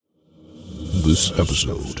This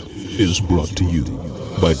episode is brought to you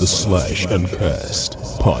by the Slash and Cast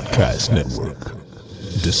Podcast Network.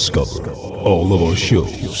 Discover all of our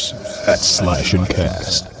shows at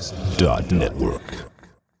slashandcast.network.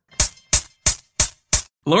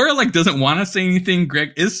 Laura doesn't want to say anything.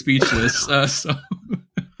 Greg is speechless.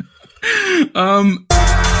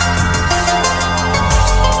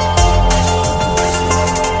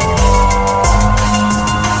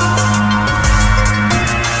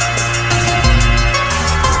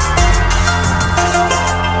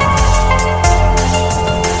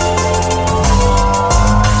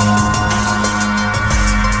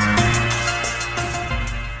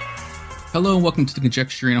 Hello and welcome to the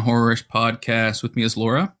Conjecturing a Horror-ish podcast. With me is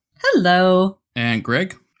Laura. Hello. And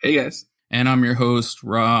Greg. Hey guys. And I'm your host,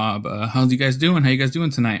 Rob. How's you guys doing? How you guys doing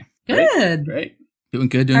tonight? Good. Great. Doing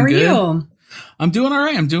good, How are good. you? I'm doing all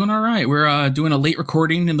right. We're doing a late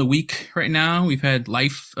recording in the week right now. We've had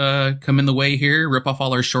life come in the way here, rip off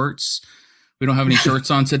all our shorts. We don't have any shorts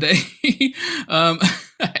on today.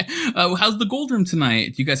 How's the gold room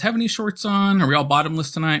tonight? Do you guys have any shorts on? Are we all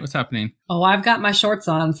bottomless tonight? What's happening? Oh, I've got my shorts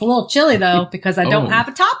on. It's a little chilly though because I don't have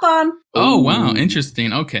a top on. Oh, wow.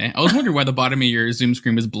 Interesting. Okay. I was wondering why the bottom of your Zoom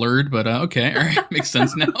screen is blurred, but okay. All right. Makes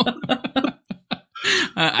sense now.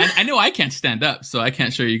 I know I can't stand up, so I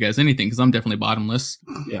can't show you guys anything because I'm definitely bottomless.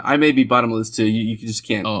 Yeah, I may be bottomless too. You just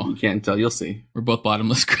can't. Oh. You can't tell. You'll see. We're both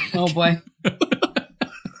bottomless. Greg. Oh boy.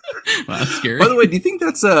 Wow, that's scary. By the way, do you think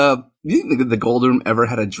the gold room ever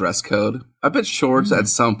had a dress code? I bet shorts at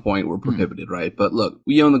some point were prohibited, right? But look,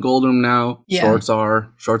 we own the gold room now. Yeah. Shorts are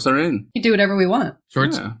in. You do whatever we want.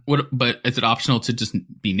 Shorts? Yeah. What? But is it optional to just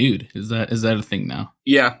be nude? Is that a thing now?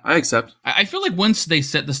 Yeah, I accept. I feel like once they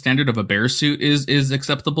set the standard of a bear suit is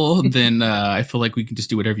acceptable, then I feel like we can just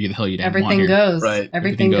do whatever the hell you damn want Everything here. goes. Right.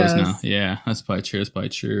 Everything goes. now. Yeah, that's probably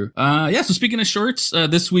true. Yeah, so speaking of shorts,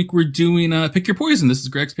 this week we're doing Pick Your Poison. This is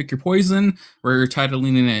Greg's Pick Your Poison. We're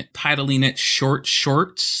titling it Short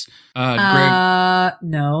Shorts. Greg.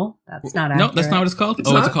 No, that's not No, accurate. that's not what it's called? It's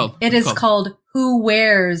What's not? it called? It is called Who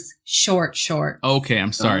Wears Short Shorts. Okay,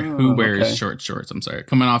 I'm sorry. Oh, Who wears okay. short shorts? I'm sorry.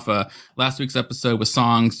 Coming off last week's episode with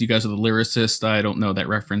songs. You guys are the lyricist. I don't know that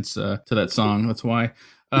reference to that song. That's why.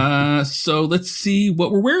 So let's see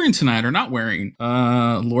what we're wearing tonight or not wearing.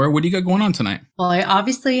 Laura, what do you got going on tonight? Well, I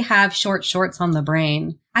obviously have short shorts on the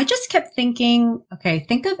brain. I just kept thinking, okay,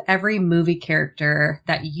 think of every movie character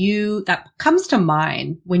that comes to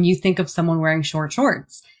mind when you think of someone wearing short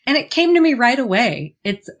shorts. And it came to me right away.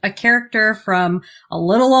 It's a character from a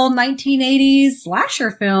little old 1980s slasher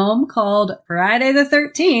film called Friday the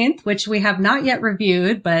 13th, which we have not yet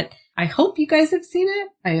reviewed, but I hope you guys have seen it.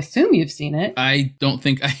 I assume you've seen it. I don't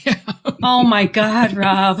think I have. Oh my God,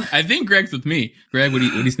 Rob. I think Greg's with me. Greg, what do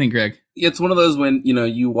you think, Greg? It's one of those when,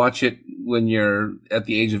 you watch it when you're at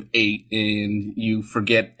the age of 8 and you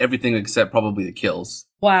forget everything except probably the kills.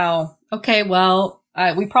 Wow. Okay, well,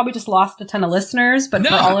 we probably just lost a ton of listeners, but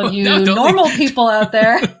for No, all of you no, don't normal leave. people out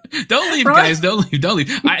there. Don't leave, Right? guys. Don't leave.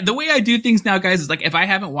 The way I do things now, guys, is if I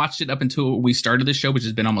haven't watched it up until we started the show, which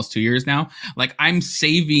has been almost 2 years now, I'm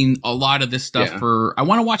saving a lot of this stuff I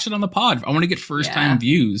want to watch it on the pod. I want to get first time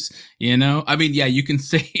views, I mean, yeah, you can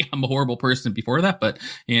say I'm a horrible person before that, but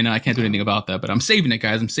I can't do anything about that, but I'm saving it,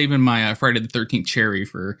 guys. I'm saving my Friday the 13th cherry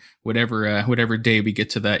for whatever day we get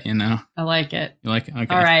to that, I like it. You like it?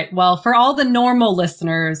 Okay. All right. Well, for all the normal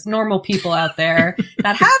listeners, normal people out there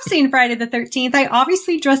that have seen Friday the 13th, I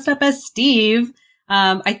obviously dressed up as Steve.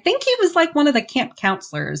 I think he was one of the camp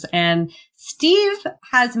counselors, and Steve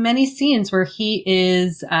has many scenes where he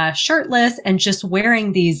is shirtless and just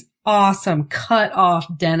wearing these awesome cut off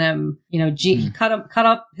denim, cut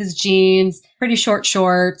up his jeans, pretty short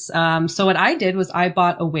shorts. So what I did was I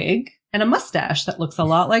bought a wig and a mustache that looks a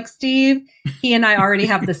lot like Steve. He and I already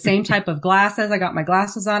have the same type of glasses. I got my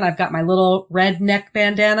glasses on. I've got my little red neck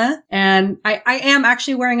bandana, and I am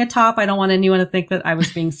actually wearing a top. I don't want anyone to think that I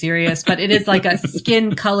was being serious, but it is like a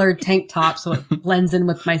skin colored tank top. So it blends in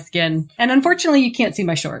with my skin. And unfortunately you can't see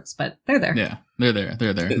my shorts, but they're there. Yeah, they're there.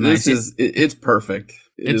 This it's perfect.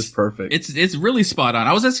 It's perfect. It's really spot on.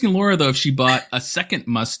 I was asking Laura though if she bought a second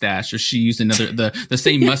mustache or she used the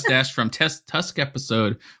same mustache from Tusk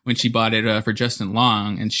episode when she bought it for Justin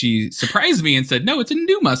Long, and she surprised me and said, "No, it's a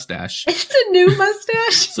new mustache." It's a new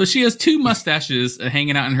mustache. So she has two mustaches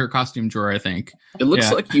hanging out in her costume drawer, I think. It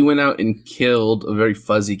looks like you went out and killed a very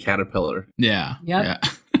fuzzy caterpillar. Yeah. Yep. Yeah.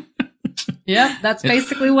 Yep, that's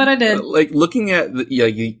basically what I did. Looking at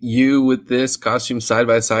you with this costume side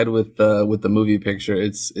by side with the movie picture,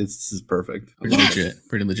 it's perfect.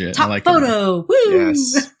 Pretty legit. Top I like photo. it. Woo!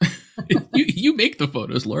 Yes. You make the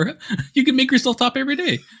photos, Laura. You can make yourself top every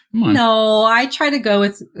day. Come on. No, I try to go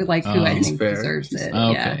with like who I think fair. deserves it.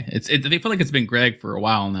 Okay. Yeah. They feel like it's been Greg for a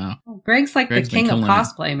while now. Greg's like Greg's the king of been killing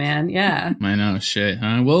cosplay, man. Yeah. I know, shit.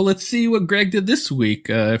 Well, let's see what Greg did this week.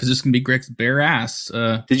 If it's just gonna be Greg's bare ass.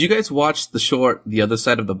 Did you guys watch the short The Other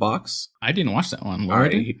Side of the Box? I didn't watch that one. Laura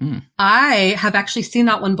did? I have actually seen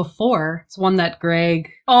that one before. It's one that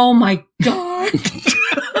Greg. Oh my God.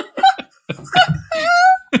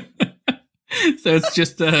 So it's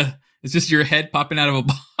just your head popping out of a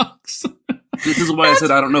box. This is why I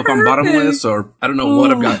said I don't know if I'm bottomless or I don't know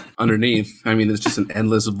what I've got underneath. I mean, it's just an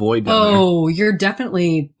endless void down there. Oh, you're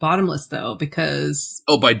definitely bottomless though, because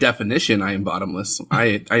by definition, I am bottomless.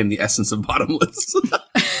 I am the essence of bottomless.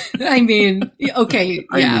 I mean, okay,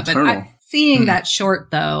 I am yeah, eternal. but seeing that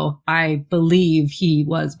short though, I believe he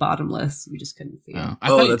was bottomless. We just couldn't see it.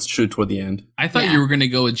 That's true toward the end. I thought you were going to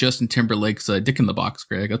go with Justin Timberlake's Dick in the Box,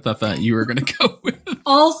 Greg. I thought that you were going to go with.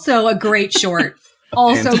 Also a great short.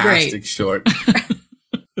 Also Fantastic great. short.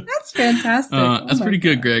 That's fantastic. That's pretty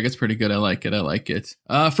good, Greg. That's pretty good. I like it.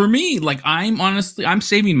 For me, like I'm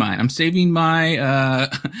saving mine. I'm saving my,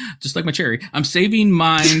 just like my cherry. I'm saving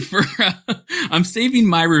mine for, I'm saving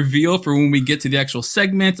my reveal for when we get to the actual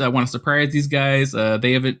segment. I want to surprise these guys.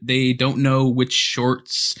 They don't know which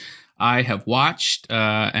shorts I have watched,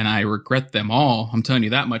 and I regret them all. I'm telling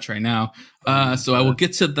you that much right now. So I will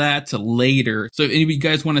get to that later. So if any of you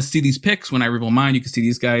guys want to see these pics when I reveal mine, you can see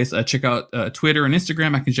these guys. Check out Twitter and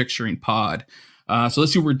Instagram at Conjecturing Pod. So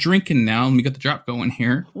let's see what we're drinking now. Let me get the drop going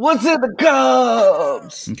here. What's in the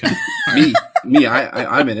cups? Okay. Me,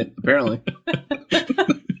 I'm in it, apparently.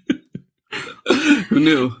 Who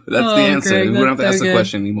knew? That's the answer. Greg, we don't have to ask the good.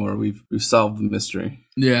 question anymore. We've solved the mystery.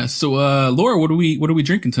 Yeah. So, Laura, what are we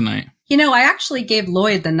drinking tonight? You know, I actually gave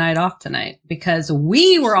Lloyd the night off tonight because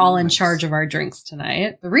we were all in charge of our drinks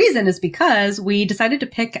tonight. The reason is because we decided to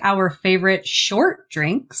pick our favorite short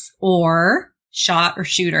drinks or shot or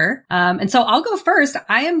shooter. And so I'll go first.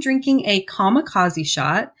 I am drinking a kamikaze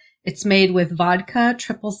shot. It's made with vodka,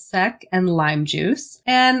 triple sec, and lime juice.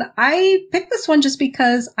 And I picked this one just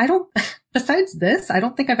because besides this, I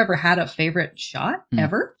don't think I've ever had a favorite shot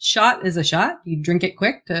ever. Shot is a shot. You drink it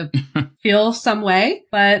quick to feel some way.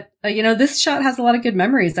 But, this shot has a lot of good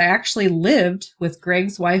memories. I actually lived with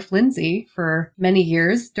Greg's wife, Lindsay, for many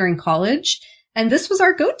years during college. And this was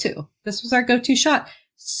our go-to. This was our go-to shot.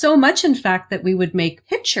 So much, in fact, that we would make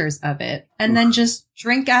pictures of it and then just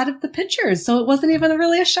drink out of the pictures. So it wasn't even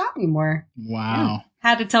really a shot anymore. Wow. Yeah.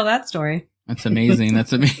 Had to tell that story. That's amazing.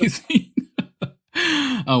 That's amazing.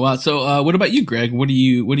 Oh, wow. So, what about you, Greg? What do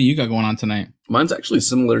you got going on tonight? Mine's actually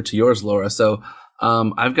similar to yours, Laura. So,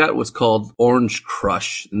 I've got what's called Orange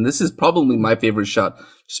Crush, and this is probably my favorite shot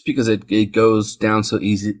just because it goes down so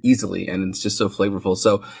easily and it's just so flavorful.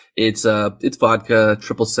 So it's vodka,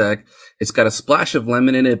 triple sec. It's got a splash of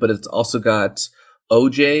lemon in it, but it's also got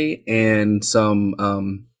OJ and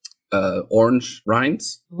some, orange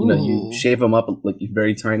rinds. Ooh. You shave them up like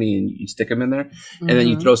very tiny and you stick them in there and then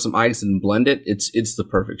you throw some ice and blend it. It's the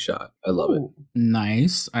perfect shot. I love it.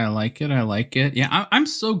 Nice. I like it. Yeah. I'm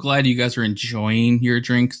so glad you guys are enjoying your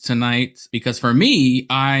drinks tonight because for me,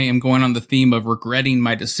 I am going on the theme of regretting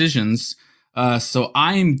my decisions. So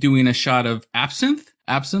I'm doing a shot of absinthe.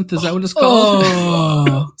 Absinthe, is that what it's called?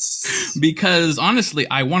 Oh. Because honestly,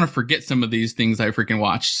 I want to forget some of these things I freaking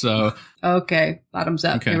watched. So Okay. Bottoms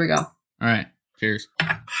up. Okay. Here we go. all right. Cheers.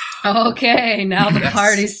 Okay. Now the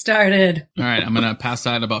party started. All right. I'm going to pass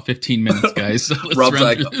out in about 15 minutes, guys. So let's Rob's run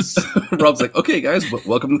like, through this. Rob's like, okay, guys,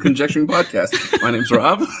 welcome to the Conjecturing Podcast. My name's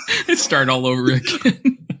Rob. Let's start all over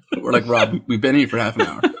again. We're like, Rob, we've been here for half an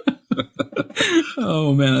hour.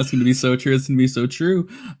 Oh man, that's gonna be so true. It's gonna be so true.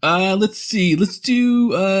 Let's see. Let's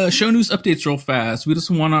do show news updates real fast. We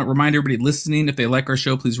just want to remind everybody listening, if they like our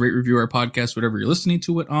show, please rate, review our podcast, whatever you're listening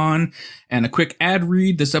to it on. And a quick ad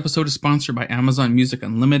read. This episode is sponsored by Amazon Music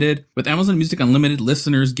Unlimited. With Amazon Music Unlimited,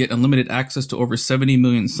 listeners get unlimited access to over 70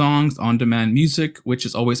 million songs, on-demand music, which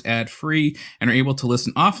is always ad-free, and are able to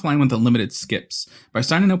listen offline with unlimited skips. By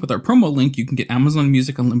signing up with our promo link, you can get Amazon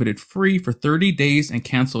Music Unlimited free for 30 days and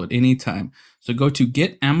cancel at any time. So go to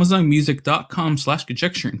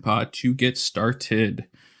getamazonmusic.com/conjecturingpod to get started.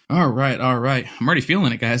 All right. I'm already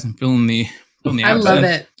feeling it, guys. I'm feeling the I love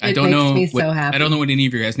it. I don't know. Me so happy. I don't know what any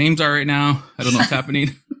of your guys' names are right now. I don't know what's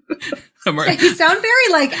happening. You sound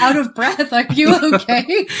very out of breath. Are you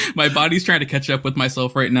okay? My body's trying to catch up with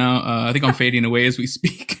myself right now. I think I'm fading away as we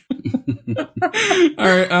speak. All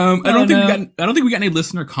right. I don't think we got any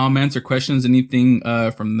listener comments or questions, anything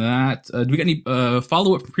from that. Do we got any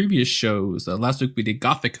follow up from previous shows? Last week we did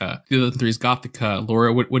Gothica, 2003's Gothica.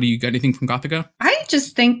 Laura, what do you got? Anything from Gothica? I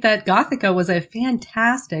just think that Gothica was a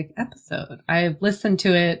fantastic episode. I've listened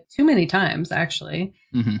to it too many times, actually.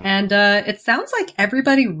 Mm-hmm. And it sounds like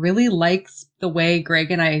everybody really likes the way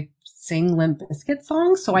Greg and I sing Limp Bizkit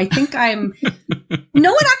songs. So I think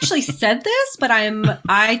no one actually said this, but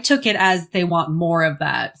I took it as they want more of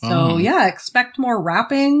that. So yeah, expect more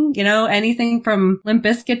rapping, anything from Limp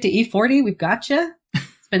Bizkit to E40. We've got you.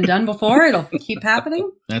 It's been done before. It'll keep happening.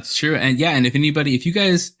 That's true. And yeah, and if you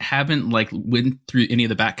guys haven't went through any of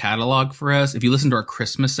the back catalog for us, if you listen to our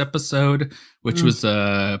Christmas episode, which was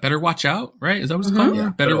Better Watch Out, right? Is that what it's called? Yeah,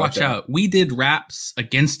 Better Watch Out. We did raps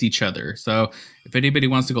against each other. So if anybody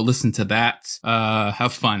wants to go listen to that,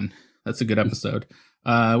 have fun. That's a good episode.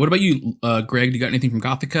 What about you, Greg? Do you got anything from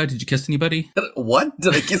Gothica? Did you kiss anybody? What?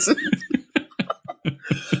 Did I kiss him?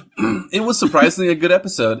 It was surprisingly a good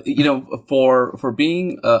episode, for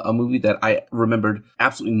being a movie that I remembered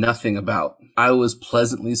absolutely nothing about. I was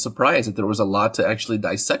pleasantly surprised that there was a lot to actually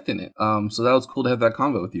dissect in it. So that was cool to have that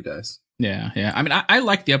convo with you guys. Yeah. I mean, I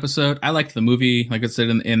liked the episode. I liked the movie. Like I said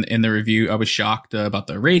in the review, I was shocked about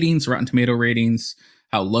the ratings, Rotten Tomato ratings,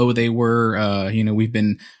 how low they were. I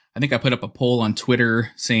think I put up a poll on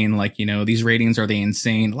Twitter saying these ratings, are they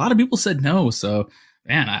insane? A lot of people said no. So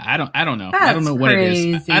man, I don't know. I don't know what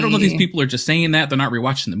crazy. It is. I don't know if these people are just saying that. They're not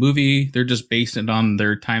rewatching the movie. They're just basing it on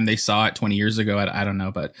their time they saw it 20 years ago. I don't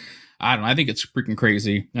know, but I don't know. I think it's freaking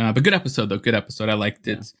crazy. But good episode, though. Good episode. I liked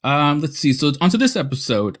it. Yeah. Let's see. So onto this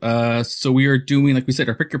episode. So we are doing, like we said,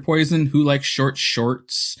 our Pick Your Poison, Who Likes Short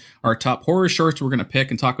Shorts, our top horror shorts we're going to pick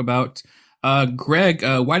and talk about. Greg,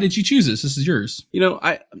 why did you choose this? This is yours.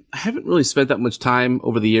 I haven't really spent that much time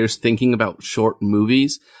over the years thinking about short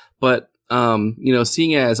movies, but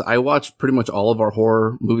seeing as I watch pretty much all of our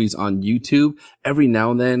horror movies on YouTube, every now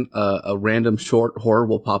and then a random short horror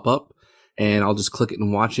will pop up and I'll just click it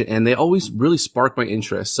and watch it. And they always really spark my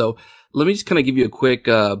interest. So let me just kind of give you a quick,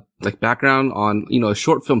 background on, a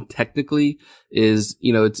short film technically is,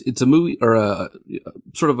 it's a movie or a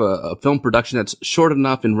sort of a film production that's short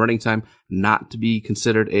enough in running time not to be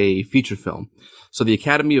considered a feature film. So the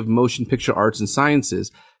Academy of Motion Picture Arts and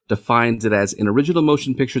Sciences defines it as an original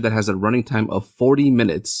motion picture that has a running time of 40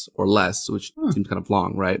 minutes or less, which seems kind of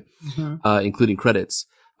long, right? Mm-hmm. Including credits.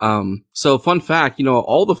 So fun fact,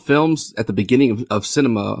 all the films at the beginning of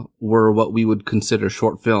cinema were what we would consider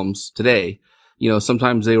short films today.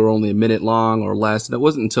 Sometimes they were only a minute long or less. And it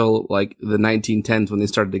wasn't until the 1910s when they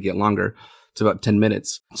started to get longer. It's about 10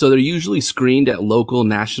 minutes. So they're usually screened at local,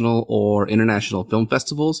 national, or international film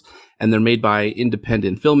festivals, and they're made by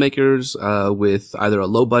independent filmmakers with either a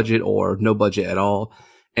low budget or no budget at all.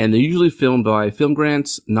 And they're usually filmed by film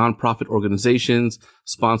grants, nonprofit organizations,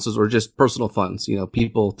 sponsors, or just personal funds.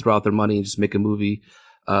 People throw out their money and just make a movie,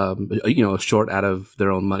 a short out of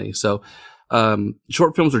their own money. So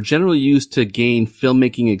short films are generally used to gain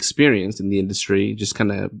filmmaking experience in the industry, just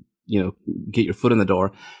kind of get your foot in the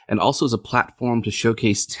door, and also as a platform to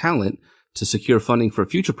showcase talent to secure funding for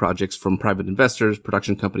future projects from private investors,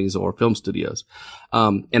 production companies, or film studios.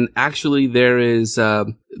 And actually there's a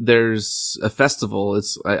festival.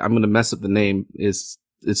 I'm going to mess up the name. It's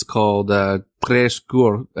called, Crèche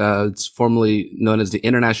Court. It's formerly known as the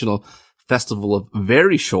International Festival of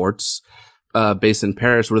Very Shorts, based in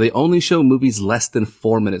Paris, where they only show movies less than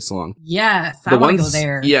 4 minutes long. Yes, I want to go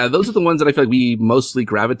there. Yeah, those are the ones that I feel like we mostly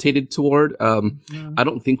gravitated toward. I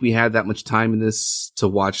don't think we had that much time in this to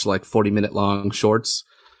watch 40-minute long shorts.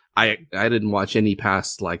 I didn't watch any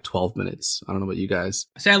past 12 minutes. I don't know about you guys.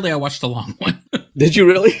 Sadly, I watched a long one. Did you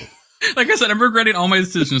really? Like I said, I'm regretting all my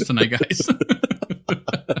decisions tonight, guys.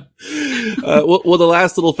 Well, the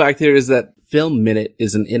last little fact here is that Film Minute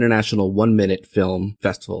is an international 1-minute film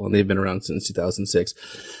festival, and they've been around since 2006.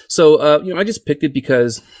 So, I just picked it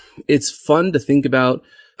because it's fun to think about,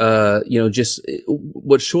 just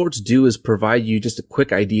what shorts do is provide you just a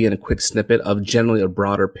quick idea and a quick snippet of generally a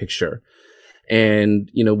broader picture.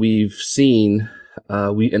 And, we've seen,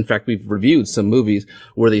 we've reviewed some movies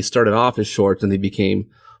where they started off as shorts and they became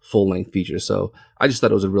full-length features. So I just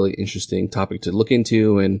thought it was a really interesting topic to look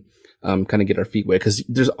into and kind of get our feet wet, because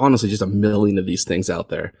there's honestly just a million of these things out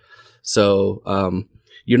there. So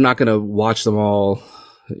you're not going to watch them all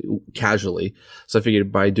casually. So I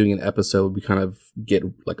figured by doing an episode, we kind of get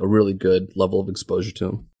like a really good level of exposure to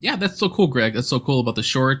them. Yeah, that's so cool, Greg. That's so cool about the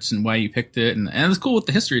shorts and why you picked it. And it's cool with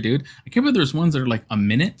the history, dude. I can't believe there's ones that are like a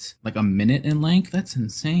minute in length. That's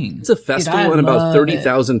insane. It's a festival, dude, and about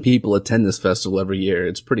 30,000 people attend this festival every year.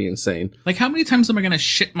 It's pretty insane. Like, how many times am I going to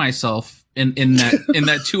shit myself in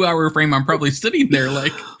that 2 hour frame? I'm probably sitting there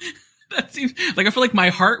like... That seems like, I feel like my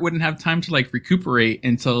heart wouldn't have time to like recuperate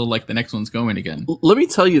until like the next one's going again. Let me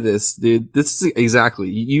tell you this, dude. This is exactly,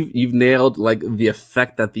 you've nailed like the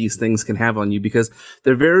effect that these things can have on you, because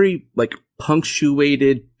they're very like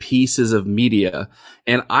punctuated pieces of media.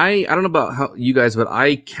 And I don't know about how you guys, but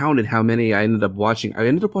I counted how many I ended up watching. I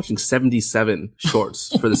ended up watching 77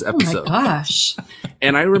 shorts for this episode. Oh my gosh.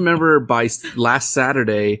 And I remember by last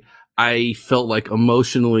Saturday, I felt like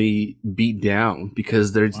emotionally beat down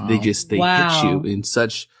because they hit you in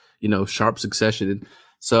such, sharp succession.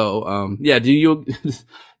 So,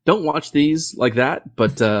 don't watch these like that,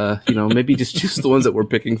 but, maybe just choose the ones that we're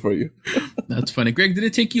picking for you. That's funny. Greg, did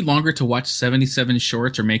it take you longer to watch 77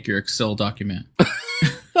 shorts or make your Excel document?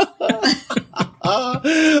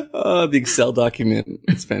 The Excel document.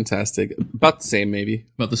 It's fantastic. About the same, maybe.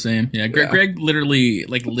 About the same. Yeah. Greg literally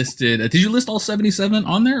like listed. Did you list all 77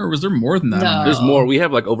 on there, or was there more than that? No. There's more. We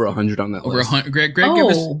have like over 100 on that list. 100.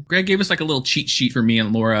 Greg gave us like a little cheat sheet for me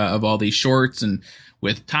and Laura of all these shorts, and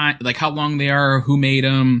with time, like how long they are, who made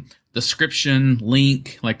them, description,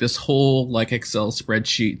 link, like this whole like Excel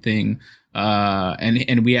spreadsheet thing.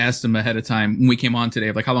 And we asked him ahead of time when we came on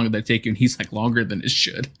today, like, how long did that take you? And he's like, longer than it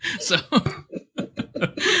should. So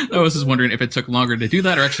I was just wondering if it took longer to do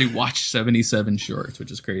that or actually watch 77 shorts,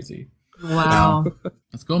 which is crazy. Wow.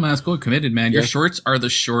 Let's go, man. Let's go. Committed, man. Your shorts are the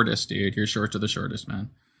shortest, dude. Your shorts are the shortest, man.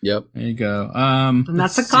 Yep. There you go. And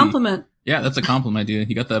that's a compliment. Yeah, that's a compliment, dude.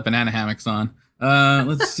 You got the banana hammocks on.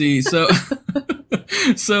 Let's see. So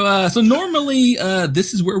normally,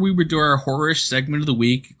 this is where we would do our horror-ish segment of the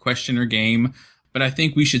week, question or game, but I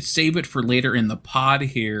think we should save it for later in the pod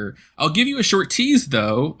here. I'll give you a short tease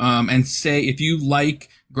though, and say if you like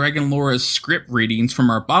Greg and Laura's script readings from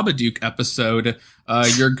our Babadook episode,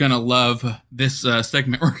 you're gonna love this,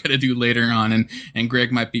 segment we're gonna do later on, and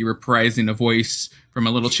Greg might be reprising a voice from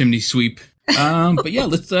a little chimney sweep. But yeah,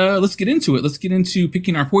 let's get into it. Let's get into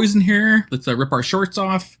picking our poison here. Let's rip our shorts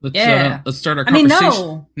off. Let's start our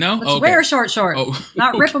conversation. No. Let's wear shorts.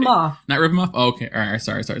 Not rip them off. Not rip them off. Oh, okay. All right.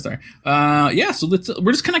 Sorry. Yeah. So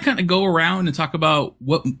we're just kind of go around and talk about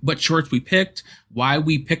what shorts we picked, why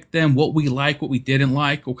we picked them, what we like, what we didn't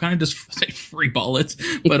like. We'll kind of just say free ball it,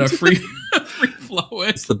 but free flow it.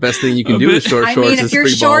 It's the best thing you can do with shorts. I mean, if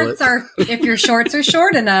your shorts are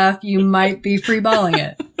short enough, you might be free balling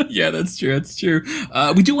it. Yeah, that's true. That's true.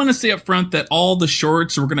 We do want to say up front that all the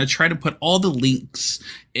shorts, we're going to try to put all the links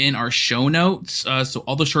in our show notes. So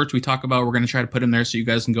all the shorts we talk about, we're going to try to put them there so you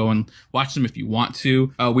guys can go and watch them if you want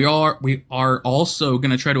to. We are also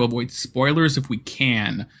going to try to avoid spoilers if we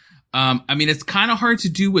can. I mean, it's kind of hard to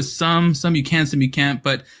do with some you can, some you can't,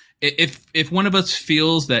 but if one of us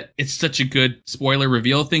feels that it's such a good spoiler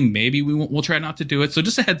reveal thing, maybe we'll try not to do it. So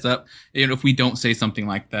just a heads up, if we don't say something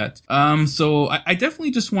like that. So I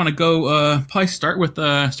definitely just want to go, probably start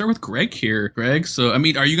with Greg here. Greg. So, I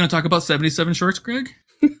mean, are you going to talk about 77 shorts, Greg?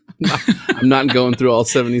 I'm not going through all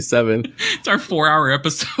 77. It's our 4-hour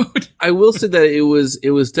episode. I will say that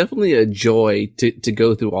it was definitely a joy to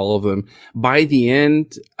go through all of them. By the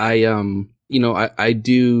end, I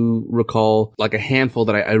do recall like a handful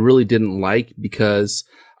that I really didn't like because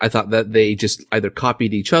I thought that they just either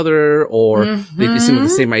copied each other or they just seemed like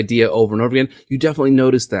the same idea over and over again. You definitely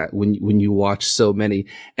notice that when you watch so many.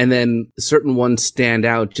 And then certain ones stand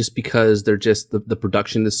out just because they're just, the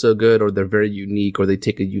production is so good or they're very unique or they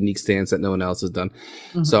take a unique stance that no one else has done.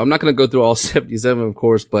 Mm-hmm. So I'm not going to go through all 77, of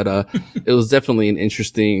course, but it was definitely an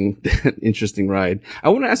interesting ride. I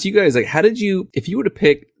want to ask you guys, like, how did you, if you were to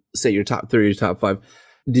pick, say, your top 3 or your top 5,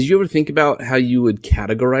 did you ever think about how you would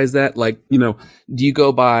categorize that? Like, do you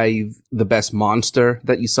go by the best monster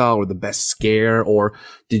that you saw or the best scare, or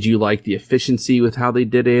did you like the efficiency with how they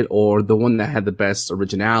did it, or the one that had the best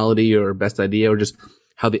originality or best idea, or just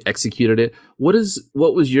how they executed it? What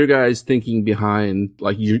was your guys' thinking behind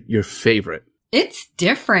like your favorite? It's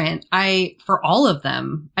different. For all of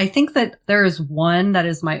them, I think that there is one that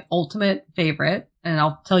is my ultimate favorite, and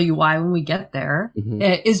I'll tell you why when we get there. Mm-hmm.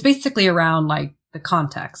 It is basically around like the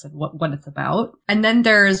context and what it's about. And then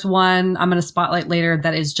there's one I'm going to spotlight later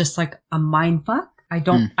that is just like a mind fuck. I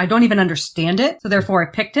don't even understand it. So therefore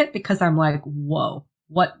I picked it because I'm like, whoa,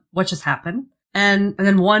 what just happened? And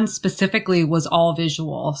then one specifically was all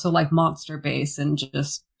visual. So like monster based and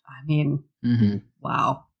just, I mean,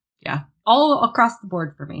 wow. Yeah. All across the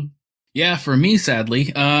board for me. Yeah, for me,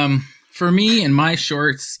 sadly. For me and my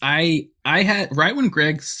shorts, I had, right when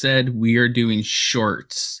Greg said we are doing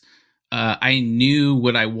shorts, I knew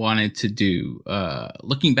what I wanted to do.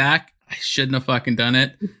 Looking back, I shouldn't have fucking done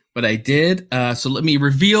it, but I did. So let me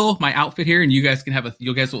reveal my outfit here, and you guys can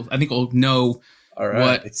you guys will, I think will know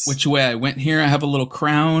which way I went here. I have a little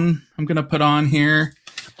crown I'm gonna put on here.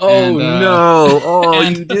 Oh, no. Oh,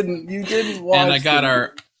 you didn't watch. And I got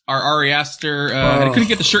our Ari Aster. I couldn't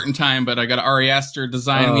get the shirt in time, but I got an Ari Aster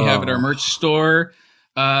design we have at our merch store.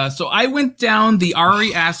 So I went down the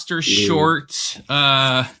Ari Aster short,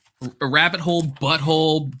 a rabbit hole,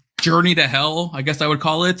 butthole, journey to hell, I guess I would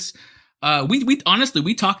call it. We honestly,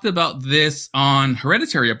 we talked about this on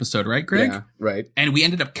Hereditary episode, right, Greg? Yeah, right. And we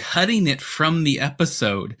ended up cutting it from the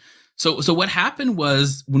episode. So what happened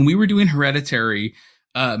was when we were doing Hereditary,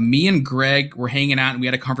 me and Greg were hanging out and we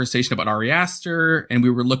had a conversation about Ari Aster, and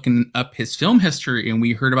we were looking up his film history, and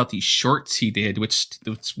we heard about these shorts he did, which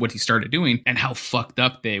that's what he started doing, and how fucked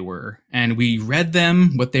up they were. And we read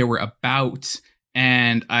them, what they were about.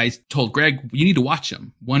 And I told Greg, you need to watch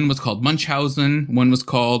them. One was called Munchausen. One was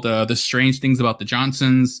called The Strange Things About the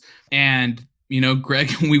Johnsons. And, you know,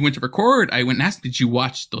 Greg, when we went to record, I went and asked, did you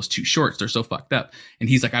watch those 2 shorts? They're so fucked up. And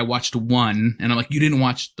he's like, I watched one. And I'm like, you didn't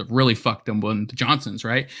watch the really fucked up one, the Johnsons,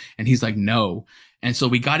 right? And he's like, no. And so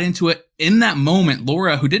we got into it. In that moment,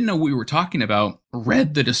 Laura, who didn't know what we were talking about,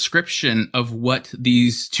 read the description of what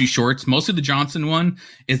these 2 shorts, mostly the Johnson one,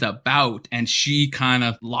 is about. And she kind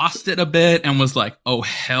of lost it a bit and was like, oh,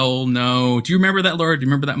 hell no. Do you remember that, Laura? Do you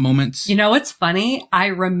remember that moment? You know what's funny? I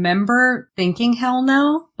remember thinking hell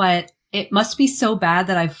no, but it must be so bad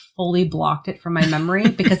that I've fully blocked it from my memory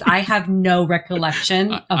because I have no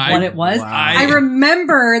recollection of what it was. Wow. I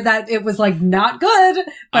remember that it was like not good,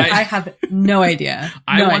 but I have no idea.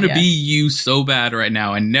 I want to be you so bad right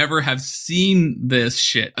now and never have seen this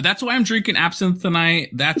shit. That's why I'm drinking absinthe tonight.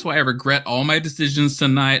 That's why I regret all my decisions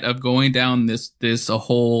tonight of going down this a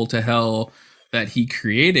hole to hell that he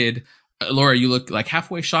created. Laura, you look like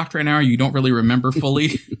halfway shocked right now. You don't really remember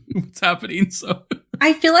fully what's happening. So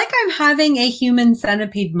I feel like I'm having a human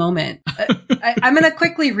centipede moment. I'm going to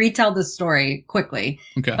quickly retell the story quickly.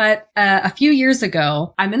 Okay. But a few years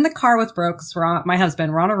ago, I'm in the car with Brooks, my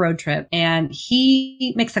husband. We're on a road trip, and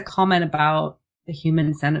he makes a comment about the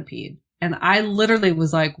human centipede. And I literally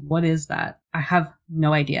was like, what is that? I have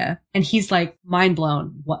no idea. And he's like, mind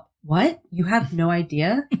blown. What? You have no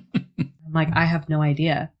idea? I'm like, I have no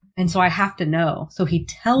idea. And so I have to know. So he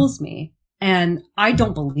tells me, and I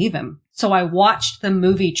don't believe him. So I watched the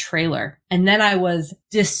movie trailer, and then I was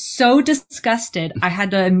just so disgusted. I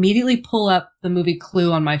had to immediately pull up the movie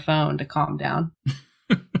Clue on my phone to calm down.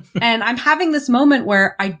 And I'm having this moment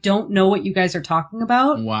where I don't know what you guys are talking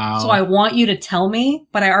about. Wow. So I want you to tell me,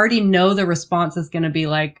 but I already know the response is going to be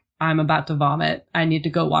like, I'm about to vomit. I need to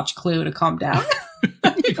go watch Clue to calm down.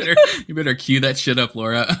 You better cue that shit up,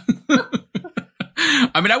 Laura.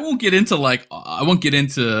 I mean, I won't get into like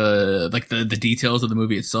the details of the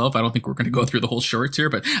movie itself. I don't think we're going to go through the whole shorts here,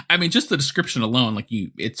 but I mean, just the description alone, like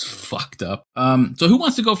it's fucked up. So who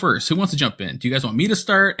wants to go first? Who wants to jump in? Do you guys want me to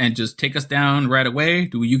start and just take us down right away?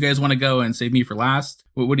 Do you guys want to go and save me for last?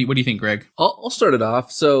 What do you think, Greg? I'll start it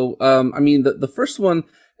off. So, I mean, the first one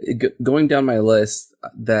going down my list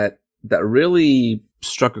that really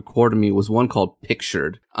struck a chord to me was one called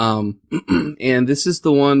Pictured. And this is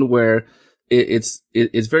the one where it's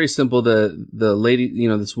very simple. The lady, you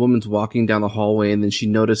know, this woman's walking down the hallway, and then she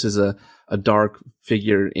notices a dark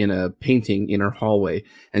figure in a painting in her hallway,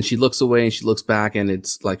 and she looks away and she looks back, and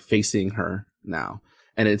it's like facing her now.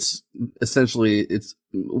 And it's essentially, it's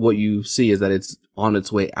what you see is that it's on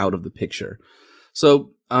its way out of the picture.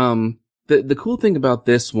 So, the cool thing about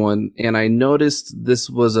this one, and I noticed this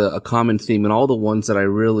was a common theme in all the ones that I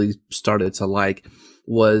really started to like,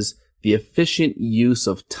 was the efficient use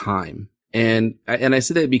of time. And I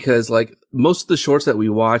say that because like most of the shorts that we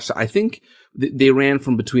watched, I think they ran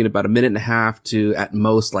from between about 1.5 minutes to at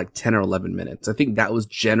most like 10 or 11 minutes. I think that was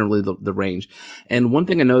generally the range. And one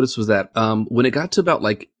thing I noticed was that, when it got to about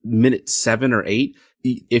like minute 7 or 8,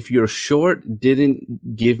 if your short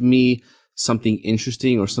didn't give me something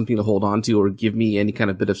interesting or something to hold on to or give me any kind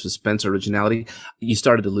of bit of suspense or originality, you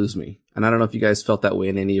started to lose me. And I don't know if you guys felt that way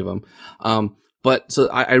in any of them. But so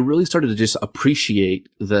I really started to just appreciate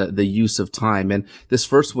the use of time. And this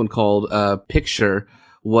first one called, Picture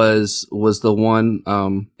was the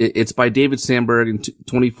one, it's by David Sandberg in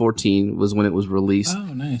 2014 was when it was released.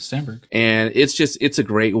 Oh, nice. Sandberg. And it's a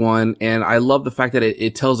great one. And I love the fact that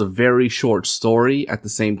it tells a very short story at the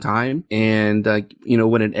same time. And,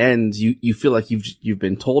 when it ends, you feel like you've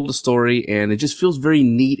been told a story, and it just feels very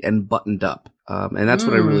neat and buttoned up. And that's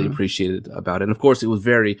what I really appreciated about it. And of course, it was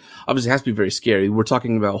obviously it has to be very scary. We're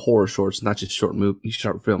talking about horror shorts, not just short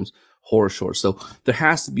films, horror shorts. So there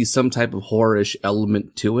has to be some type of horror-ish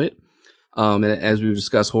element to it. And as we've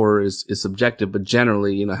discussed, horror is subjective, but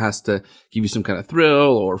generally, it has to give you some kind of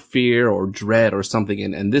thrill or fear or dread or something.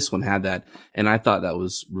 And this one had that. And I thought that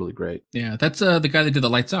was really great. Yeah. That's, the guy that did the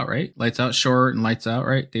Lights Out, right? Lights Out short and Lights Out,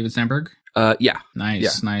 right? David Sandberg? Yeah.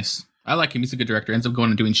 Nice. I like him. He's a good director. Ends up going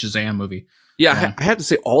and doing Shazam movie. Yeah, I have to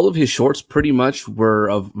say all of his shorts pretty much were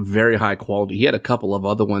of very high quality. He had a couple of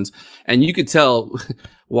other ones, and you could tell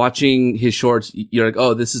watching his shorts, you're like,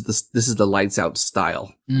 oh, this is the Lights Out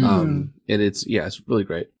style. And it's really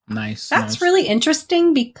great. Nice. That's really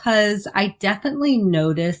interesting because I definitely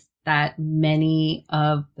noticed that many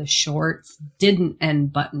of the shorts didn't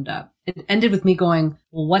end buttoned up. It ended with me going,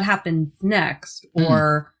 well, what happens next?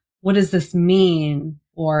 Or what does this mean?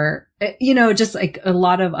 Or, just like a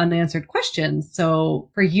lot of unanswered questions.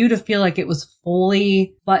 So for you to feel like it was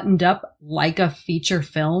fully buttoned up like a feature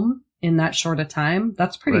film in that short a time,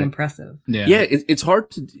 that's pretty impressive. Yeah. It's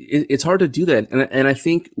hard to do that. And I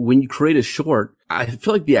think when you create a short, I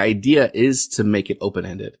feel like the idea is to make it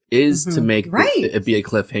open-ended, to make it be a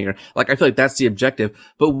cliffhanger. Like, I feel like that's the objective.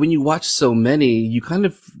 But when you watch so many, you kind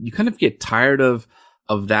of get tired of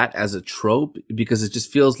that as a trope, because it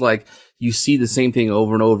just feels like you see the same thing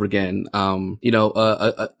over and over again.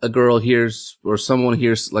 A girl hears, or someone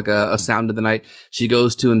hears like a sound in the night. She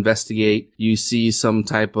goes to investigate. You see some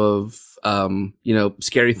type of,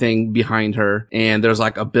 scary thing behind her. And there's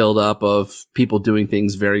like a build up of people doing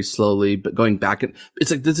things very slowly, but going back.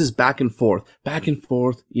 It's like, this is back and forth,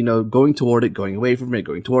 going toward it, going away from it,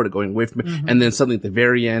 going toward it, going away from it. And then suddenly at the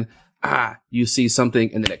very end, you see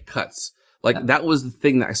something and then it cuts. Like, that was the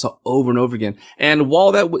thing that I saw over and over again. And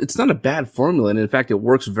while it's not a bad formula, and in fact, it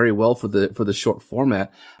works very well for the short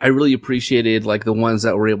format, I really appreciated like the ones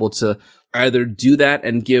that were able to either do that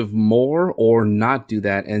and give more, or not do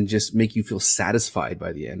that and just make you feel satisfied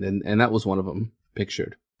by the end. And that was one of them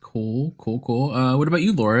pictured. Cool. What about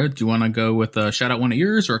you, Laura? Do you want to go with shout out one of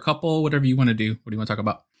yours or a couple, whatever you want to do? What do you want to talk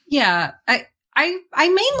about? Yeah, I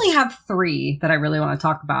mainly have three that I really want to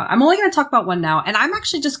talk about. I'm only going to talk about one now, and I'm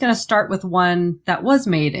actually just going to start with one that was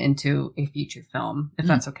made into a feature film, if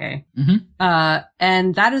that's okay.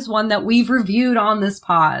 And that is one that we've reviewed on this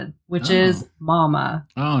pod, which is Mama.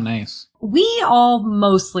 Oh, nice. We all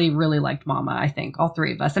mostly really liked Mama, I think, all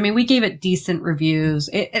three of us. I mean, we gave it decent reviews.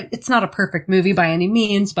 It's not a perfect movie by any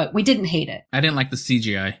means, but we didn't hate it. I didn't like the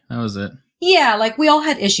CGI. That was it. Yeah, like we all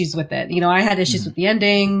had issues with it. I had issues with the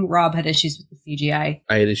ending. Rob had issues with the CGI.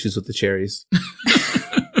 I had issues with the cherries.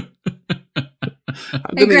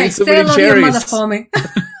 Hey, Greg, say hello to your mother for me.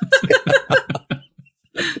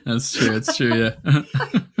 That's true, yeah.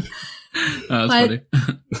 That's funny.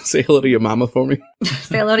 Say hello to your mama for me.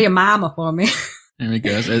 Say hello to your mama for me. There we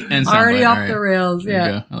go. And already off the rails, there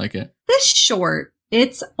you go. I like it. This short,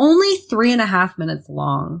 it's only 3.5 minutes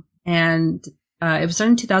long, and it was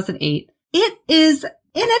started in 2008. It is, in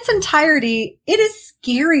its entirety, it is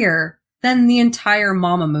scarier than the entire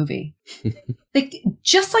Mama movie.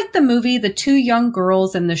 Just like the movie, the two young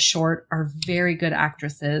girls in the short are very good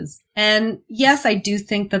actresses. And yes, I do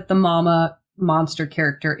think that the Mama monster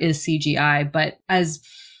character is CGI, but as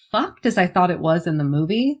fucked as I thought it was in the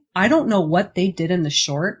movie, I don't know what they did in the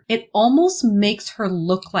short. It almost makes her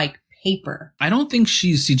look like paper. I don't think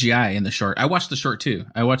she's CGI in the short. I watched the short too.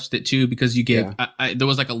 I watched it too because you gave, there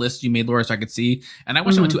was like a list you made, Laura, so I could see. And I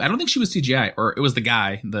watched that one too. I don't think she was CGI, or it was the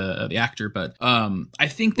guy, the actor, but I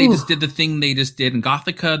think they just did the thing they just did in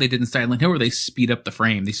Gothica. They did in Silent Hill, where they speed up the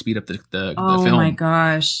frame. They speed up the film. Oh my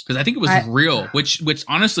gosh. Because I think it was real, which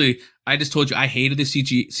honestly, I just told you I hated the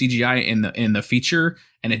CGI in the feature,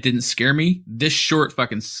 and it didn't scare me. This short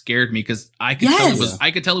fucking scared me because I could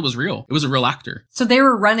tell it was real. It was a real actor. So they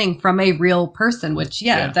were running from a real person, which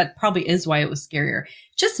that probably is why it was scarier.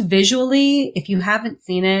 Just visually, if you haven't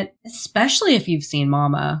seen it, especially if you've seen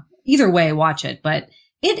Mama, either way, watch it. But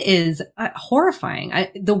it is horrifying.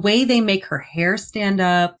 The way they make her hair stand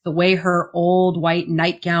up, the way her old white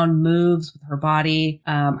nightgown moves with her body,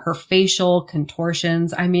 her facial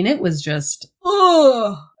contortions. I mean, it was just,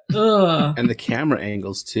 ugh. And the camera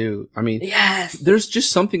angles too. I mean, yes, there's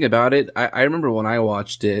just something about it. I remember when I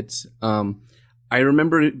watched it, I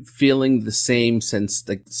remember feeling the same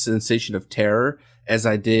sensation of terror as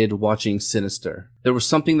I did watching Sinister. There was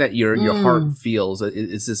something that your heart feels.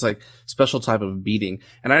 It's this like special type of beating.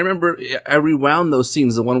 And I remember I rewound those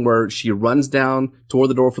scenes, the one where she runs down toward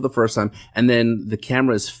the door for the first time, and then the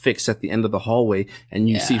camera is fixed at the end of the hallway, and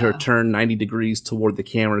you see her turn 90 degrees toward the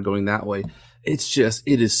camera going that way. It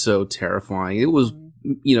is so terrifying. It was,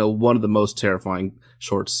 one of the most terrifying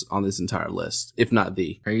shorts on this entire list, if not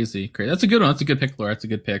the. Crazy. That's a good one. That's a good pick, Laura. That's a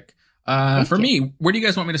good pick. For me, where do you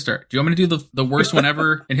guys want me to start? Do you want me to do the worst one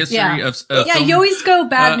ever in history of film? You always go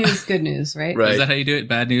bad news, good news, right? Is that how you do it?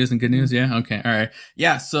 Bad news and good news? Yeah. Okay. All right.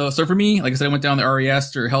 Yeah. So for me, like I said, I went down the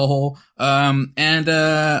RES or hellhole.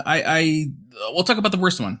 We'll talk about the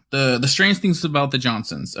worst one. The strange things about the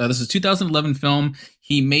Johnsons. This is a 2011 film.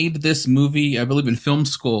 He made this movie, I believe, in film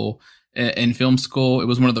school. It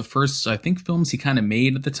was one of the first, I think, films he kind of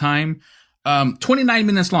made at the time. 29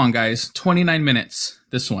 minutes long, guys. 29 minutes.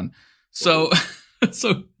 This one. So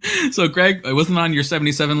Greg, it wasn't on your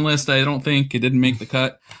 77 list. I don't think it didn't make the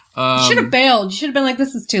cut. You should have bailed. You should have been like,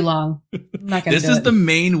 this is too long. I'm not going to do it. This is the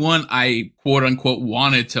main one I quote unquote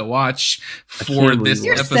wanted to watch for this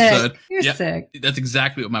episode. You're sick. That's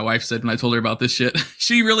exactly what my wife said when I told her about this shit.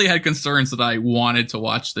 She really had concerns that I wanted to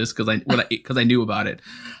watch this because I knew about it.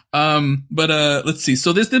 Let's see.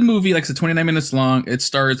 So the movie, like I said, 29 minutes long. It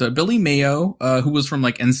stars Billy Mayo, who was from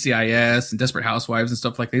like NCIS and Desperate Housewives and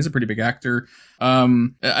stuff like that. He's a pretty big actor.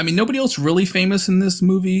 Nobody else really famous in this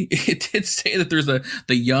movie. It did say that there's a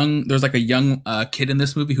young kid in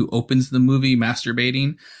this movie who opens the movie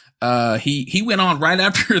masturbating. He went on right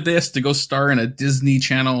after this to go star in a Disney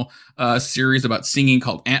Channel series about singing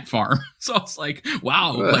called Ant Farm. So I was like,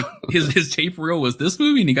 wow, like his tape reel was this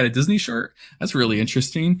movie and he got a Disney shirt. That's really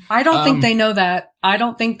interesting. I don't think they know that.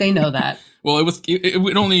 Well,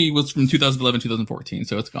 it only was from 2011, 2014,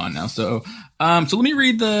 so it's gone now. So let me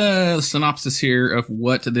read the synopsis here of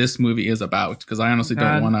what this movie is about, because I honestly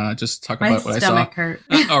don't want to just talk about what I saw. My stomach hurt.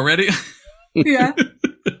 Already? Yeah.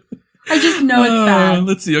 I just know it's bad.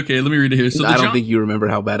 Let's see. Okay, let me read it here. So I don't think you remember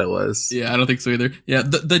how bad it was. Yeah, I don't think so either. Yeah,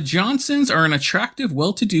 the Johnsons are an attractive,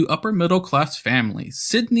 well-to-do, upper-middle-class family.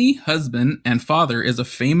 Sidney, husband and father, is a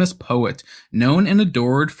famous poet, known and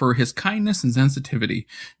adored for his kindness and sensitivity.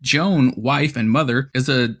 Joan, wife and mother, is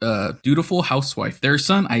a dutiful housewife. Their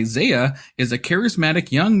son, Isaiah, is a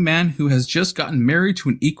charismatic young man who has just gotten married to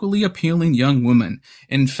an equally appealing young woman.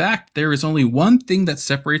 In fact, there is only one thing that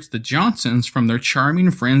separates the Johnsons from their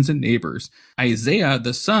charming friends and neighbors. Isaiah,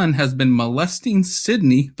 the son, has been molesting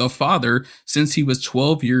Sidney, the father, since he was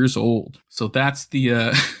 12 years old. So that's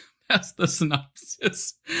the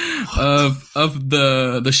synopsis of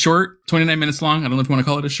the short, 29 minutes long. I don't know if you want to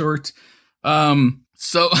call it a short.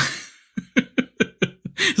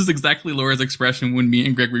 This is exactly Laura's expression when me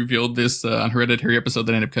and Greg revealed this on Hereditary episode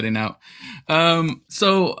that I ended up cutting out.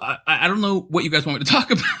 So I don't know what you guys want me to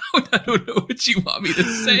talk about. I don't know what you want me to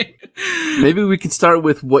say. Maybe we could start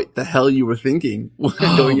with what the hell you were thinking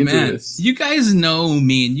going into this. You guys know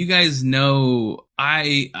me, and you guys know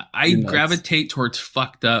I gravitate towards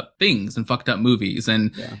fucked up things and fucked up movies.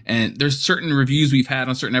 And there's certain reviews we've had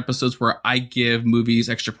on certain episodes where I give movies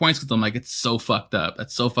extra points because I'm like, it's so fucked up.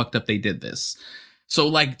 That's so fucked up they did this. So,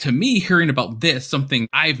 like, to me, hearing about this, something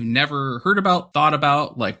I've never heard about, thought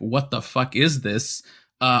about, like, what the fuck is this?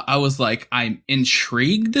 I was like, I'm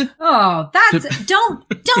intrigued. Oh,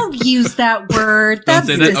 don't use that word. That's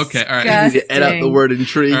disgusting. Okay, all right. You need to edit out the word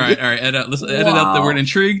intrigued. All right. Let's edit out the word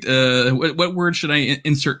intrigued. What word should I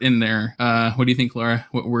insert in there? What do you think, Laura?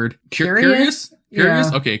 What word? Curious?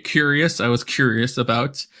 Curious? Yeah. Okay, curious. I was curious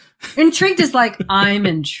about. Intrigued is like, I'm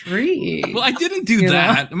intrigued. Well, I didn't do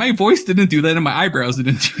that. Know? My voice didn't do that, and my eyebrows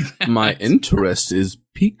didn't do that. My interest is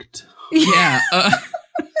piqued. Yeah.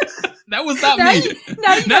 That was not me.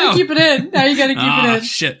 Now you gotta keep it in. It in.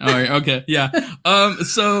 Shit. All right. Okay. Yeah.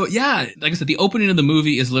 So yeah, like I said, the opening of the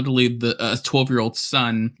movie is literally the 12-year-old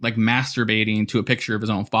son like masturbating to a picture of his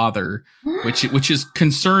own father, which is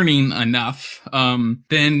concerning enough.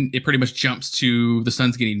 Then it pretty much jumps to the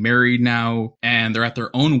son's getting married now, and they're at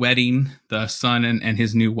their own wedding, the son and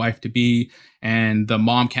his new wife to be, and the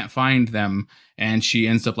mom can't find them. And she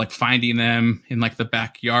ends up like finding them in like the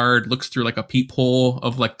backyard, looks through like a peephole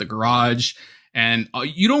of like the garage. And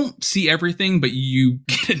you don't see everything, but you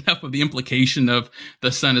get enough of the implication of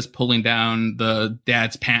the son is pulling down the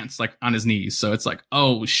dad's pants like on his knees. So it's like,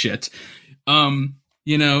 oh shit. Laura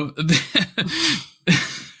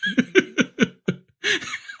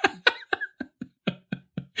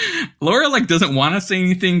like doesn't want to say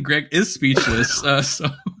anything. Greg is speechless. So.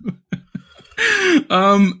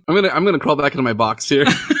 I'm gonna crawl back into my box here.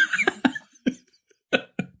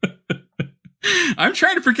 I'm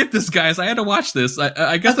trying to forget this, guys. I had to watch this.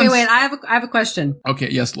 I guess. Okay, wait. I have a question. Okay,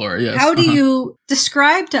 yes, Laura. Yes. How do you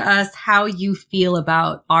describe to us how you feel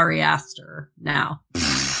about Ari Aster now?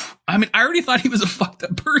 I mean, I already thought he was a fucked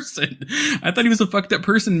up person. I thought he was a fucked up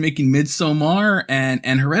person making Midsommar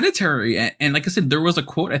and Hereditary. And like I said, there was a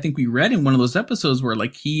quote I think we read in one of those episodes where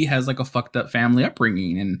like he has like a fucked up family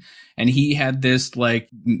upbringing and he had this like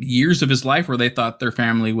years of his life where they thought their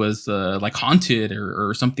family was like haunted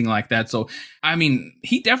or something like that. So, I mean,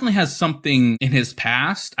 he definitely has something in his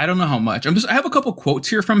past. I don't know how much. I have a couple quotes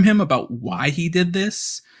here from him about why he did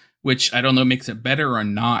this, which I don't know makes it better or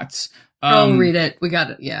not. Read it. We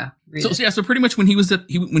got it. Yeah. So pretty much when he was at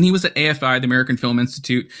AFI, the American Film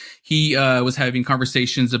Institute, he was having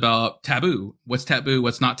conversations about taboo. What's taboo?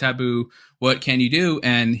 What's not taboo? What can you do?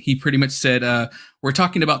 And he pretty much said, we're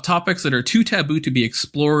talking about topics that are too taboo to be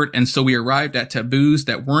explored. And so we arrived at taboos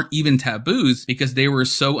that weren't even taboos because they were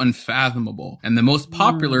so unfathomable. And the most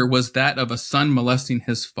popular was that of a son molesting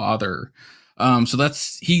his father. So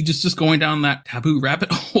he just going down that taboo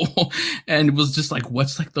rabbit hole and was just like,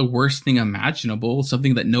 what's like the worst thing imaginable?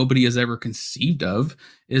 Something that nobody has ever conceived of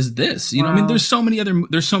is this, you know, I mean, there's so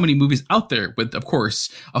many movies out there with, of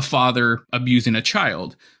course, a father abusing a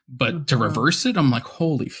child, but to reverse it, I'm like,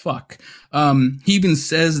 holy fuck. He even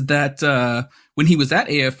says that, when he was at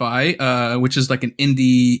AFI, which is like an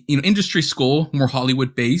industry school, more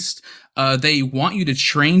Hollywood based, they want you to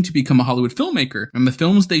train to become a Hollywood filmmaker. And the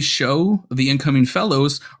films they show the incoming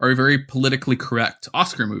fellows are very politically correct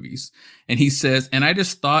Oscar movies. And he says, and I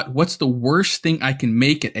just thought, what's the worst thing I can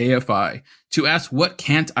make at AFI? To ask, what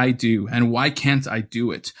can't I do? And why can't I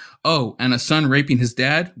do it? Oh, and a son raping his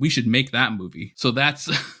dad? We should make that movie. So that's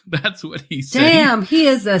what he said. Damn, he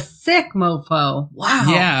is a sick mofo. Wow.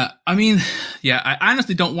 Yeah. I mean, yeah, I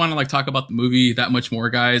honestly don't want to like talk about the movie that much more,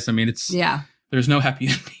 guys. I mean, there's no happy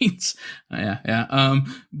endings. Yeah. Yep.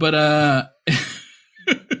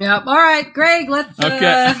 All right, Greg, let's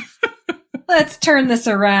turn this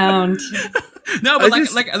around. No, but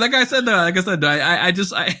like I said, I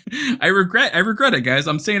regret it, guys.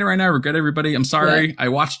 I'm saying it right now. I regret everybody. I'm sorry. What? I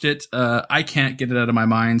watched it. I can't get it out of my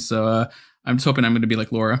mind. So, I'm just hoping I'm going to be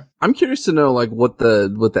like Laura. I'm curious to know like what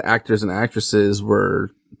the actors and actresses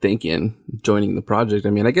were thinking joining the project.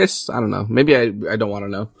 I mean, I guess, I don't know. Maybe I don't want to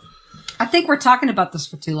know. I think we're talking about this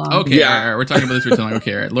for too long. Okay, yeah. All right, we're talking about this for too long.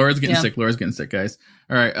 Okay, all right. Laura's getting sick, guys.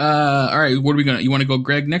 All right, what are we you want to go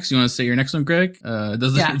Greg next? You want to say your next one, Greg?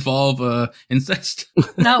 Does it involve incest?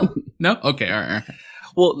 No. No? Okay, all right.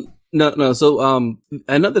 Well, no. So,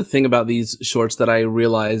 another thing about these shorts that I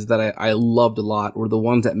realized that I loved a lot were the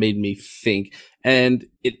ones that made me think. And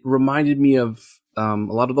it reminded me of, a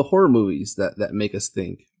lot of the horror movies that make us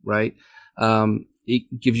think, right? It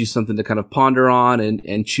gives you something to kind of ponder on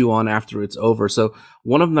and chew on after it's over. So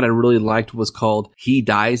one of them that I really liked was called He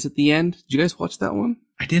Dies at the End. Did you guys watch that one?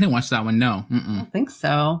 I didn't watch that one. No. I don't think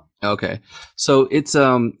so. Okay. So it's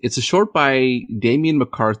a short by Damien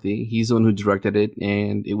McCarthy. He's the one who directed it,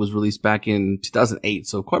 and it was released back in 2008.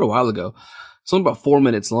 So quite a while ago. It's only about 4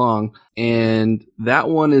 minutes long. And that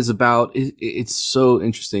one is about, it's so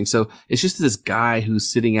interesting. So it's just this guy who's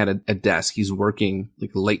sitting at a desk. He's working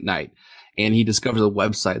like late night. And he discovers a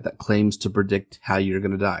website that claims to predict how you're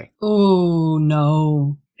going to die. Oh,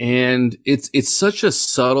 no. And it's such a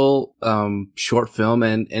subtle, short film.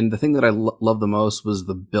 And the thing that I love the most was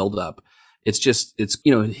the build up. It's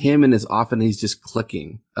him and he's just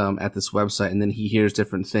clicking, at this website, and then he hears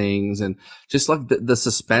different things, and just like the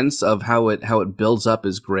suspense of how it builds up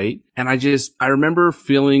is great. And I remember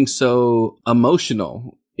feeling so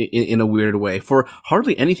emotional in a weird way for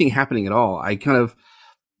hardly anything happening at all.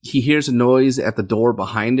 He hears a noise at the door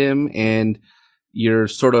behind him, and you're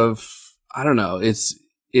sort of, I don't know, it's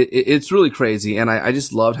really crazy. And I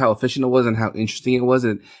just loved how efficient it was and how interesting it was.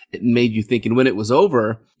 And it made you think. And when it was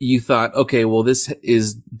over, you thought, okay, well, this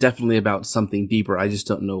is definitely about something deeper. I just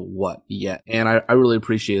don't know what yet. And I really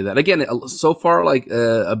appreciated that. Again, so far, like,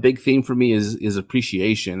 a big theme for me is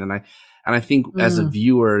appreciation. And I think as a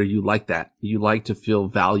viewer, you like that. You like to feel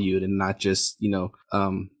valued and not just,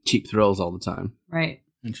 cheap thrills all the time. Right.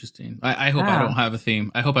 Interesting. I hope I don't have a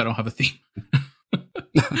theme.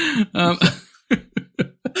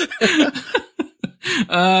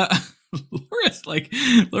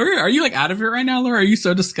 Laura, are you like out of it right now, Laura? Are you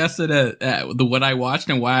so disgusted at what I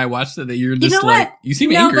watched and why I watched it that you're just you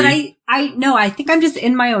seem angry? But I think I'm just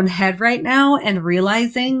in my own head right now and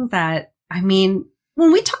realizing that, I mean,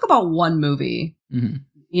 when we talk about one movie,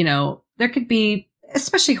 there could be,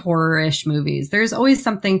 especially horror-ish movies, there's always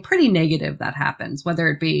something pretty negative that happens, whether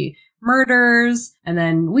it be murders, and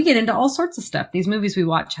then we get into all sorts of stuff. These movies we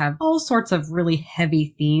watch have all sorts of really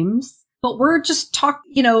heavy themes but we're just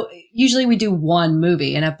usually we do one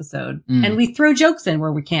movie an episode and we throw jokes in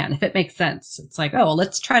where we can, if it makes sense. It's like, oh, well,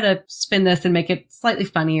 let's try to spin this and make it slightly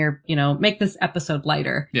funnier, make this episode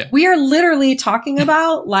lighter. Yeah. We are literally talking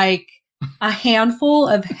about like a handful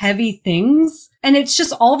of heavy things, and it's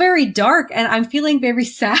just all very dark, and I'm feeling very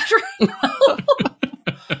sad right now.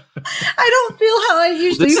 I don't feel how I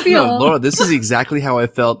usually feel. No, Laura, this is exactly how I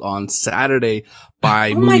felt on Saturday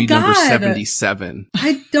by movie number 77.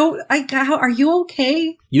 How are you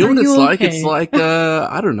okay? You know what it's like? It's like,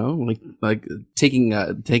 I don't know, like taking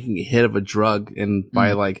a hit of a drug, and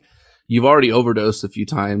by like, you've already overdosed a few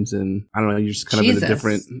times, and I don't know, you're just kind of in a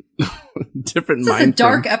different mind. This is a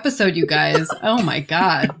dark episode, you guys. Oh my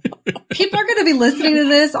God. People are going to be listening to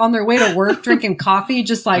this on their way to work, drinking coffee,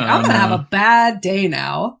 just like, I'm going to have a bad day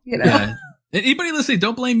now, Yeah. Anybody listening,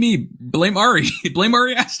 don't blame me. Blame Ari. Blame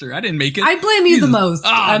Ari Aster. I didn't make it. I blame you the most.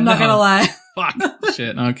 I'm not going to lie. Fuck.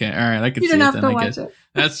 Shit. Okay. All right. I can see it. You didn't have to watch it.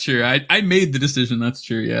 That's true. I made the decision. That's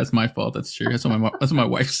true. Yeah, it's my fault. That's true. That's what my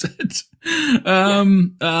wife said.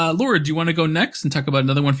 Laura, do you want to go next and talk about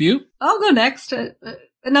another one for you? I'll go next.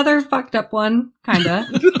 Another fucked up one, kinda.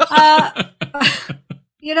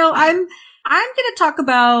 I'm going to talk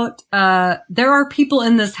about, There Are People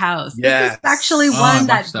in This House. Yes. This is actually one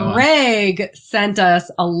that Greg sent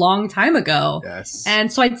us a long time ago. Yes.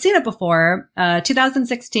 And so I'd seen it before,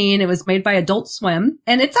 2016. It was made by Adult Swim.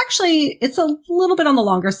 And it's a little bit on the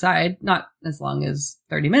longer side, not as long as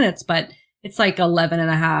 30 minutes, but it's like 11 and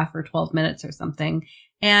a half or 12 minutes or something.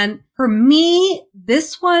 And for me,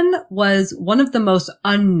 this one was one of the most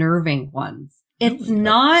unnerving ones. It's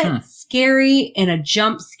not scary in a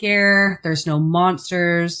jump scare. There's no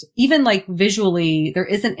monsters. Even like visually, there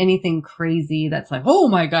isn't anything crazy that's like, oh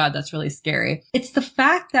my God, that's really scary. It's the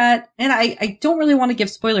fact that, and I don't really want to give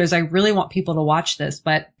spoilers. I really want people to watch this,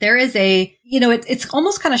 but there is it's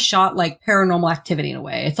almost kind of shot like Paranormal Activity in a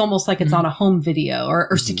way. It's almost like it's on a home video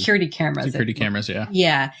or security cameras. Security cameras, yeah.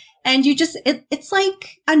 Yeah. And you just, it's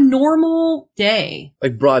like a normal day.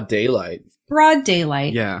 Like broad daylight.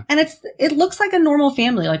 Yeah. And it looks like a normal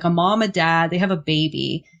family, like a mom, a dad, they have a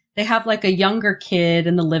baby. They have like a younger kid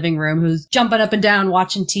in the living room who's jumping up and down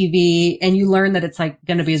watching TV, and you learn that it's like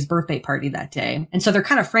going to be his birthday party that day. And so they're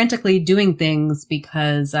kind of frantically doing things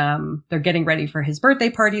because they're getting ready for his birthday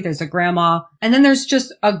party. There's a grandma, and then there's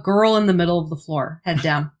just a girl in the middle of the floor, head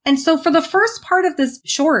down. And so for the first part of this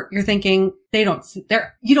short, you're thinking you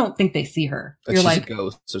don't think they see her. You're like, a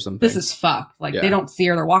ghost or something. This is fucked. Like they don't see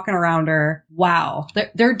her. They're walking around her. Wow.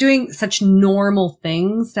 They're doing such normal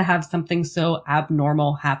things to have something so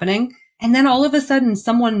abnormal happening. And then all of a sudden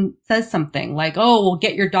someone says something like, oh, well,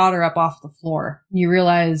 get your daughter up off the floor. And you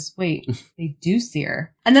realize, wait, they do see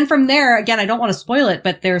her. And then from there, again, I don't want to spoil it,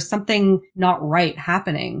 but there's something not right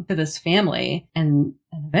happening to this family. And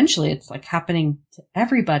eventually it's like happening to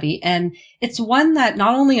everybody. And it's one that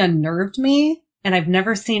not only unnerved me, and I've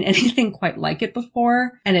never seen anything quite like it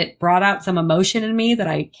before, and it brought out some emotion in me that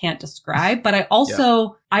I can't describe, but I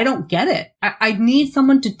also, I don't get it. I need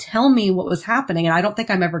someone to tell me what was happening, and I don't think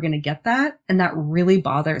I'm ever going to get that, and that really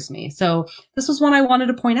bothers me. So this was one I wanted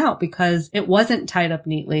to point out because it wasn't tied up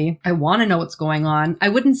neatly. I want to know what's going on. I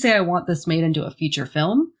wouldn't say I want this made into a feature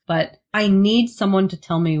film, but I need someone to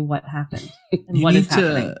tell me what happened and what is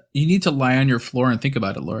happening. You need to lie on your floor and think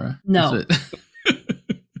about it, Laura. No.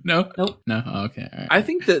 No? Nope. No? Oh, okay. All right. I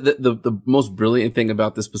think that the most brilliant thing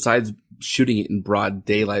about this, besides shooting it in broad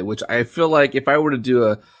daylight, which I feel like if I were to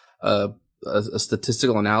do a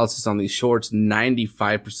statistical analysis on these shorts,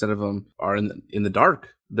 95% of them are in the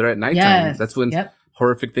dark. They're at nighttime. Yes. That's when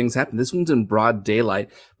horrific things happen. This one's in broad daylight,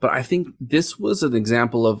 but I think this was an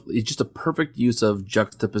example of it's just a perfect use of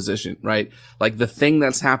juxtaposition, right? Like the thing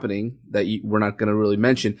that's happening that we're not going to really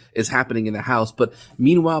mention is happening in the house, but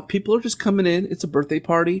meanwhile, people are just coming in. It's a birthday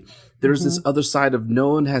party. There's this other side of no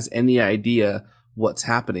one has any idea what's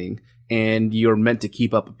happening, and you're meant to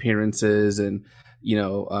keep up appearances and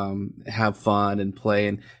have fun and play.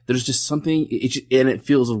 And there's just something, and it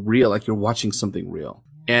feels real, like you're watching something real.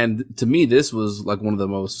 And to me, this was like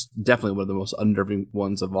definitely one of the most unnerving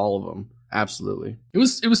ones of all of them. Absolutely. It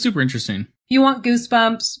was super interesting. If you want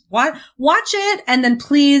goosebumps, watch it, and then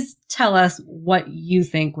please tell us what you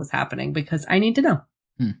think was happening, because I need to know.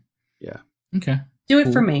 Yeah. Okay. Do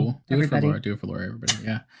it for me, cool. everybody. Do it for Laura, everybody.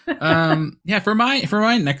 Yeah. For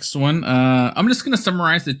my next one, I'm just gonna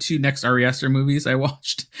summarize the two next Ari Aster movies I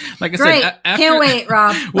watched. Like I said, can't wait,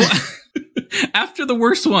 Rob. Well, after the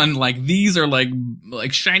worst one, like these are like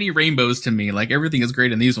shiny rainbows to me. Like everything is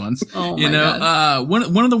great in these ones. Oh my God.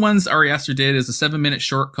 One of the ones Ari Aster did is a 7-minute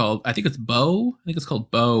short called, I think it's Bo. I think it's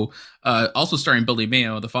called Bo. Also starring Billy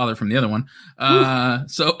Mayo, the father from the other one.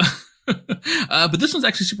 So But this one's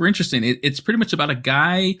actually super interesting. It's pretty much about a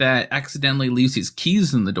guy that accidentally leaves his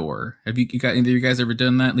keys in the door. Have you got either of you guys ever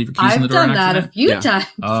done that? Leave your keys in the door? I've done that a few times.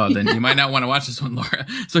 Oh, then you might not want to watch this one, Laura.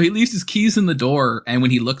 So he leaves his keys in the door, and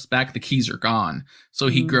when he looks back, the keys are gone. So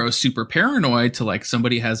he grows super paranoid to like,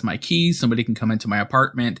 somebody has my keys, somebody can come into my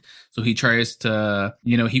apartment. So he tries to,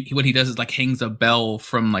 what he does is like hangs a bell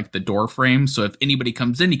from like the door frame. So if anybody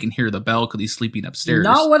comes in, he can hear the bell because he's sleeping upstairs.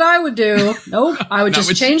 Not what I would do. Nope. I would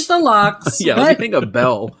just change the locks. Yeah, I hang a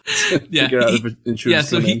bell. Yeah.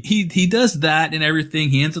 So he does that and everything.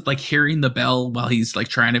 He ends up like hearing the bell while he's like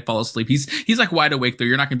trying to fall asleep. He's like wide awake though.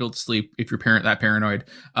 You're not gonna be able to sleep if you're that paranoid.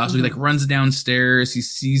 So he like runs downstairs. He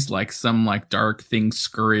sees like some like dark thing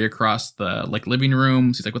scurry across the like living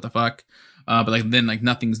room. So he's like, what the fuck? But like then like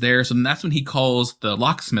nothing's there. So then that's when he calls the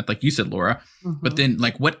locksmith, like you said, Laura. But then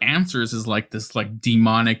like what answers is like this like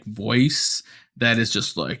demonic voice that is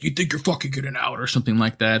just like, you think you're fucking getting out or something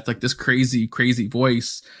like that. It's like this crazy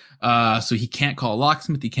voice. So he can't call a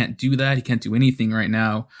locksmith. He can't do that. He can't do anything right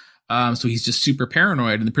now. So he's just super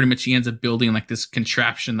paranoid, and pretty much he ends up building like this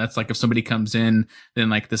contraption that's like, if somebody comes in, then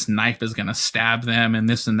like this knife is going to stab them and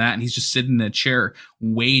this and that. And he's just sitting in a chair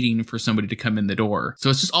waiting for somebody to come in the door. So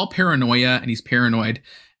it's just all paranoia, and he's paranoid.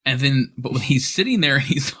 And then, but when he's sitting there and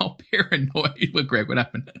he's all paranoid, what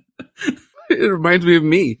happened? It reminds me of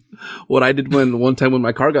me. What I did one time when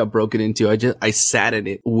my car got broken into, I sat in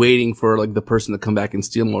it waiting for like the person to come back and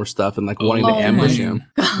steal more stuff and like wanting to ambush him.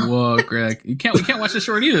 Whoa, Greg. We can't watch this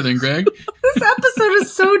short either then, Greg. This episode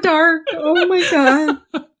is so dark. Oh my God.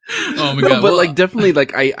 Oh my God. But like definitely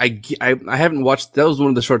like I haven't watched, that was one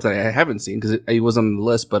of the shorts that I haven't seen because it was on the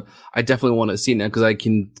list, but I definitely want to see now because I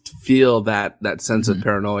can feel that sense of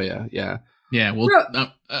paranoia. Yeah. Yeah. Well,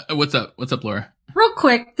 what's up? What's up, Laura? Real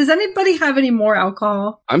quick, does anybody have any more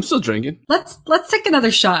alcohol? I'm still drinking. Let's take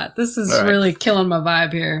another shot. This is really killing my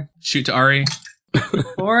vibe here. Shoot to Ari.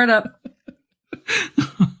 Pour it up.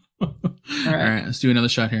 All right, let's do another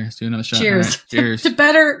shot here. Cheers. Right, cheers. To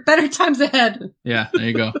better times ahead. Yeah, there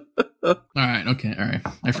you go. All right. Okay. All right.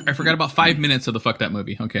 I forgot about 5 minutes of the fuck that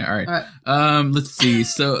movie. Okay. All right. Let's see.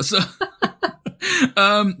 So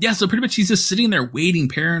pretty much he's just sitting there waiting,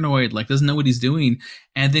 paranoid, like doesn't know what he's doing.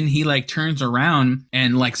 And then he like turns around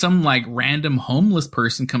and like some like random homeless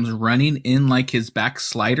person comes running in like his back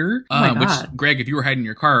slider. Which Greg, if you were hiding in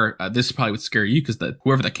your car, this probably would scare you because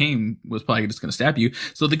whoever that came was probably just going to stab you.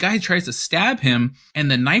 So the guy tries to stab him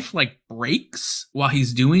and the knife like breaks while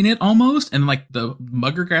he's doing it almost. And like the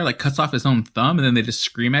mugger guy like cuts off his own thumb and then they just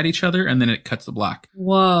scream at each other and then it cuts the black.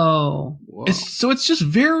 Whoa. It's just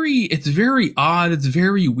very odd. It's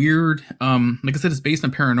very weird. Like I said, it's based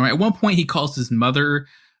on paranoia. At one point he calls his mother.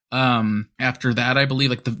 After that, I believe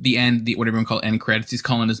like the end, what everyone call end credits, he's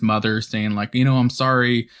calling his mother saying like, I'm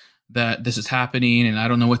sorry that this is happening and I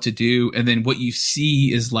don't know what to do. And then what you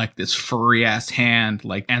see is like this furry ass hand,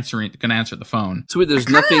 like gonna answer the phone. So there's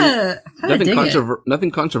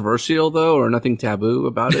nothing controversial though, or nothing taboo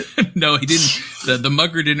about it. No, he didn't. The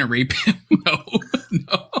mugger didn't rape him. No.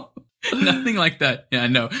 Nothing like that. Yeah,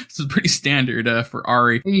 no. This is pretty standard for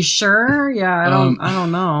Ari. Are you sure? Yeah, I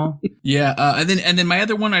don't know. Yeah, and then my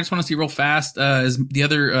other one I just want to see real fast is the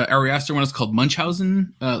other Ari Aster one is called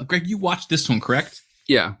Munchausen. Greg, you watched this one, correct?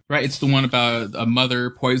 Yeah. Right. It's the one about a mother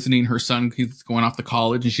poisoning her son. He's going off to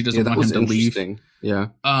college and she doesn't want him to leave. Yeah.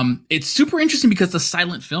 It's super interesting because it's a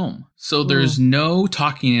silent film. So there's no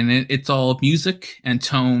talking in it. It's all music and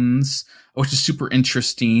tones, which is super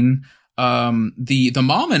interesting. The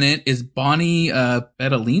mom in it is Bonnie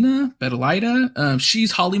Betalida.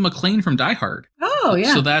 She's Holly McClane from Die Hard. Oh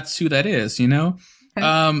yeah. So that's who that is, Okay.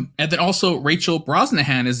 And then also Rachel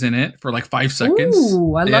Brosnahan is in it for like 5 seconds.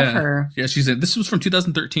 Ooh, I love her. Yeah, she's in. This was from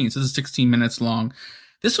 2013, so this is 16 minutes long.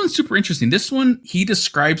 This one's super interesting. This one, he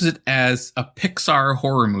describes it as a Pixar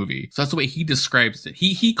horror movie. So that's the way he describes it.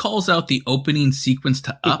 He calls out the opening sequence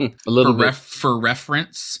to Up a little bit for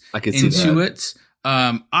reference I can see into that. it.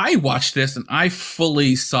 I watched this and I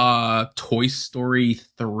fully saw Toy Story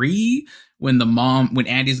 3 when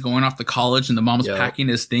Andy's going off to college and the mom's packing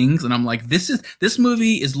his things. And I'm like, this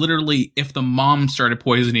movie is literally if the mom started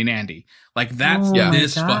poisoning Andy. Like that's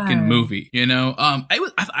this fucking movie,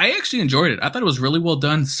 I actually enjoyed it. I thought it was really well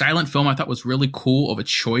done. Silent film I thought was really cool of a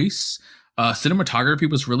choice. Cinematography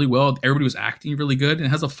was really well. Everybody was acting really good and it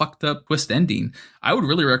has a fucked up twist ending. I would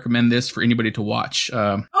really recommend this for anybody to watch.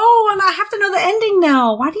 And I have to know the ending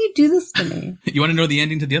now. Why do you do this to me? You want to know the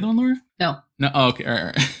ending to the other one, Laura? No. Oh, okay. All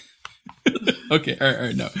right. Okay, all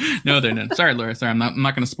right, no, they're not. Sorry, Laura. Sorry, I'm not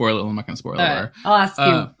going to spoil it. I'm not going to spoil it, Laura. I'll ask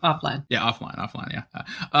you offline. Yeah, offline. Yeah.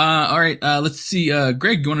 All right. Let's see.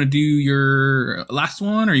 Greg, you want to do your last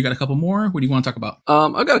one, or you got a couple more? What do you want to talk about?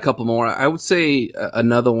 I've got a couple more. I would say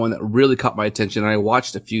another one that really caught my attention, and I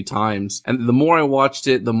watched a few times. And the more I watched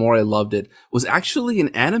it, the more I loved it. Was actually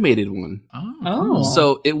an animated one. Oh.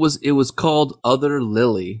 So it was called Other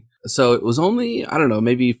Lily. So it was only, I don't know,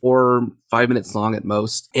 maybe 4 or 5 minutes long at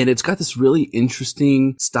most. And it's got this really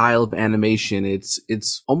interesting style of animation.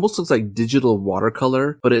 It's almost looks like digital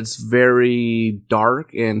watercolor, but it's very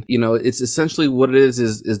dark. And, it's essentially what it is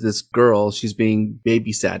this girl. She's being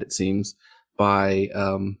babysat, it seems, by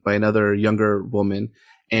another younger woman.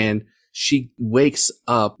 And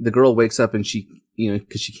the girl wakes up and she,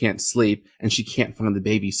 because she can't sleep and she can't find the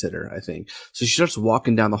babysitter, I think. So she starts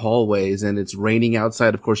walking down the hallways and it's raining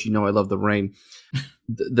outside. Of course, I love the rain.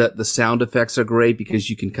 The sound effects are great because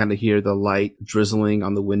you can kind of hear the light drizzling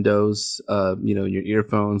on the windows, in your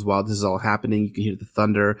earphones while this is all happening. You can hear the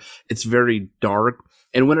thunder. It's very dark.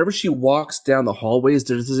 And whenever she walks down the hallways,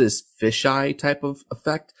 there's this fisheye type of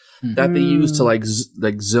effect that they use to like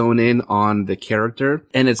zone in on the character.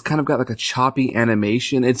 And it's kind of got like a choppy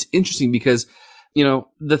animation. It's interesting because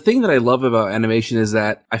the thing that I love about animation is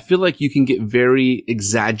that I feel like you can get very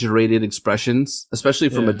exaggerated expressions, especially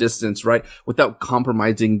from a distance, right? Without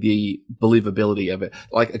compromising the believability of it.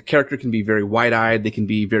 Like a character can be very wide-eyed, they can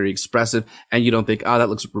be very expressive, and you don't think, that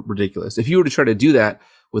looks ridiculous. If you were to try to do that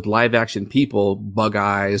with live action people, bug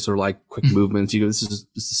eyes or like quick movements, you go, this is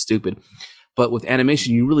stupid. But with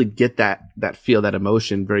animation, you really get that feel, that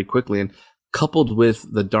emotion very quickly. And coupled with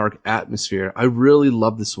the dark atmosphere, I really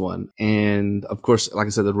love this one. And of course, like I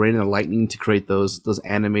said, the rain and the lightning to create those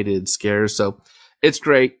animated scares. So it's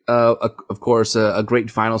great. Of course, a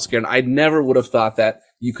great final scare. And I never would have thought that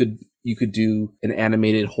you could do an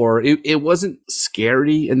animated horror. It wasn't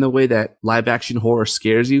scary in the way that live action horror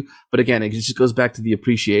scares you. But again, it just goes back to the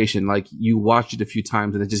appreciation. Like you watch it a few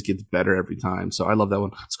times and it just gets better every time. So I love that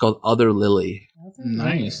one. It's called Other Lily.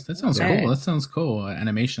 Nice. That sounds cool. That sounds cool.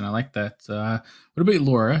 Animation. I like that. What about you,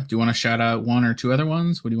 Laura? Do you want to shout out one or two other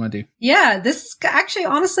ones? What do you want to do? Yeah, this is actually,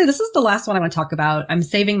 honestly, this is the last one I want to talk about. I'm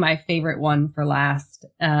saving my favorite one for last.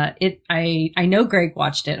 I know Greg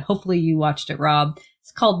watched it. Hopefully you watched it, Rob.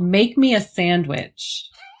 It's called Make Me a Sandwich.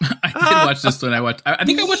 I did watch this one. I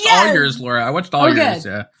think I watched all yours, Laura. I watched all yours.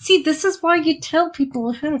 Yeah. See, this is why you tell people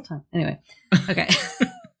ahead of time. Anyway. Okay.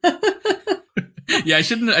 Yeah, I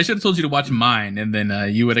shouldn't have told you to watch mine, and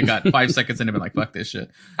then you would have got 5 seconds in and been like, "Fuck this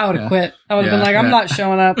shit." I would have quit. I would have been like, "I'm not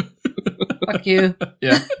showing up." Fuck you.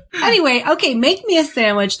 Yeah. Anyway, okay, Make Me a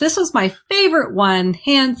Sandwich. This was my favorite one,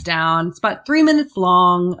 hands down. It's about 3 minutes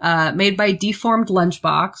long, made by Deformed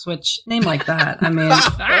Lunchbox, which name like that. I mean,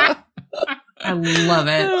 I love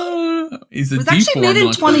it. It was actually made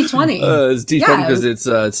in 2020. It's deformed because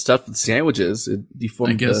it's stuffed with sandwiches. It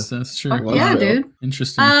deformed. I guess that's true. Yeah, dude.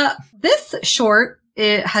 Interesting. This short,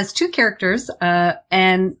 it has 2 characters,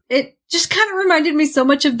 and it just kind of reminded me so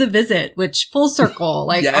much of The Visit, which full circle,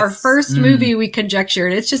 like our first movie we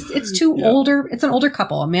conjectured. It's an older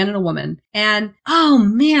couple, a man and a woman. And oh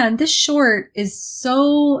man, this short is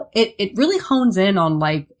it really hones in on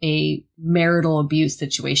like a marital abuse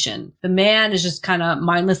situation. The man is just kind of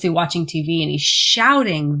mindlessly watching TV and he's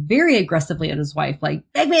shouting very aggressively at his wife, like,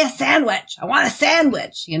 "Make me a sandwich. I want a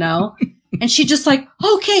sandwich," And she just like,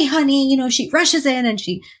 "Okay, honey," she rushes in and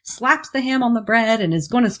she slaps the ham on the bread and is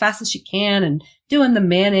going as fast as she can and doing the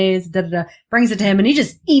mayonnaise, brings it to him and he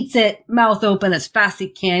just eats it, mouth open as fast as he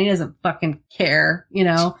can. He doesn't fucking care,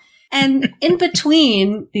 And in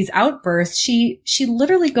between these outbursts, she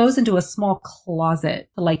literally goes into a small closet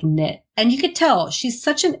to like knit. And you could tell she's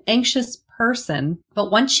such an anxious person,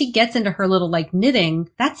 but once she gets into her little like knitting,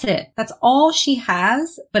 that's it. That's all she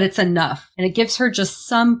has, but it's enough. And it gives her just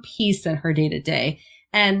some peace in her day to day.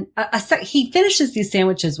 And he finishes these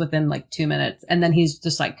sandwiches within like 2 minutes. And then he's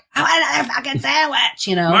just like, "I want another fucking sandwich,"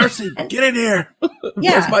 Marcy, get in here.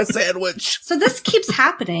 Yeah. Where's my sandwich? So this keeps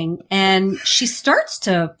happening and she starts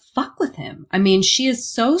to fuck with him. I mean, she is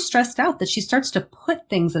so stressed out that she starts to put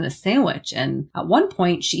things in a sandwich. And at one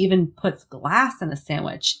point she even puts glass in a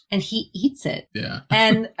sandwich and he eats it. Yeah.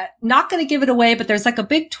 And not going to give it away, but there's like a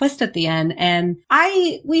big twist at the end. And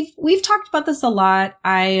we've talked about this a lot.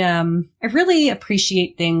 I really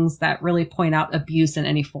appreciate things that really point out abuse in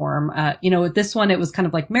any form. With this one, it was kind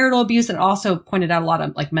of like marital abuse and also pointed out a lot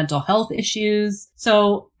of like mental health issues.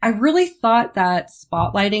 So I really thought that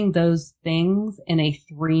spotlighting those things in a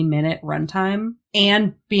 3-minute runtime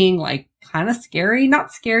and being like kind of scary.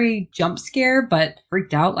 Not scary jump scare, but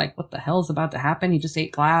freaked out. Like, what the hell is about to happen? He just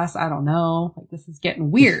ate glass. I don't know. Like, this is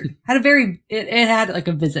getting weird. It had like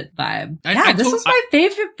a Visit vibe. This was my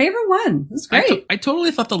favorite one. It was great. I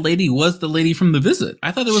totally thought the lady was the lady from The Visit.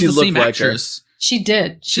 I thought it was the same actress. She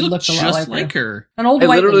did. She looked a lot like her. An old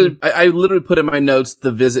white lady. I literally put in my notes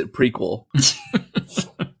The Visit prequel.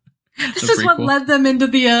 This is what led them into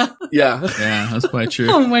the Yeah, that's quite true.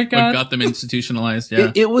 Oh my god, what got them institutionalized.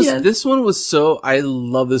 Yeah, it was. Yes. This one was so. I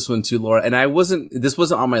love this one too, Laura. And this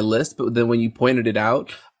wasn't on my list, but then when you pointed it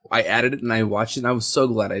out, I added it and I watched it and I was so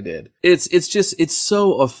glad I did. It's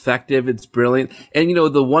so effective. It's brilliant. And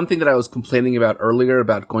the one thing that I was complaining about earlier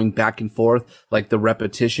about going back and forth, like the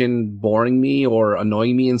repetition boring me or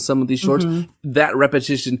annoying me in some of these shorts, that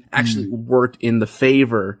repetition actually worked in the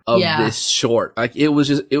favor of this short. Like it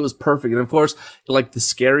was perfect. And of course, like the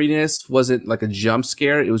scariness wasn't like a jump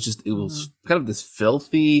scare. It was kind of this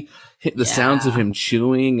filthy, the sounds of him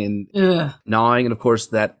chewing and gnawing. And of course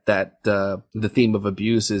the theme of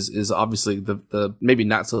abuse is obviously the maybe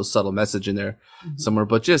not so subtle message in there somewhere,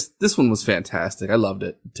 but just this one was fantastic. I loved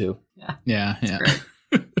it too. Yeah.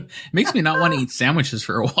 It makes me not want to eat sandwiches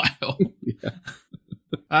for a while.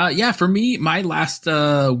 For me, my last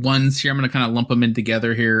ones here, I'm going to kind of lump them in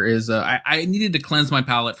together here is I needed to cleanse my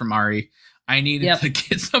palate from Ari. I needed to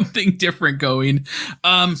get something different going.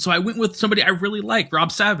 So I went with somebody I really like,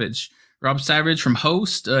 Rob Savage. Rob Savage from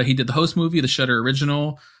Host. He did the Host movie, the Shudder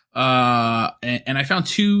original. And I found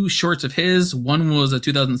two shorts of his. One was a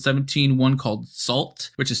 2017 one called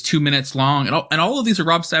Salt, which is 2 minutes long. And all of these are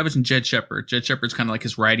Rob Savage and Jed Shepard. Jed Shepard's kind of like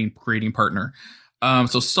his creating partner.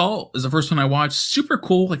 So Salt is the first one I watched. Super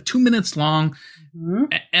cool, like 2 minutes long.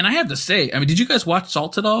 And I have to say, I mean, did you guys watch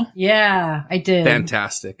Salt at all? Yeah, I did.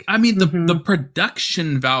 Fantastic. I mean, the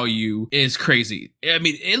production value is crazy. I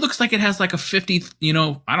mean, it looks like it has like a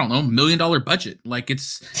 $50 million budget. Like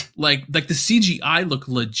it's like the CGI look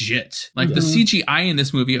legit. Like the CGI in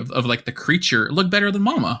this movie of like the creature looked better than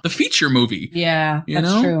Mama, the feature movie. Yeah,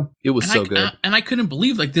 that's true. It was good. And I couldn't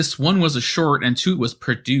believe like this one was a short and two was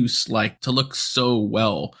produced like to look so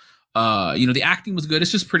well. The acting was good.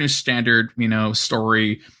 It's just pretty standard,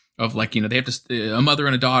 story of like, they have to, a mother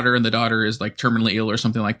and a daughter, and the daughter is like terminally ill or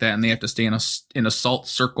something like that. And they have to stay in a salt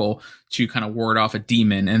circle to kind of ward off a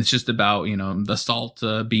demon. And it's just about, the salt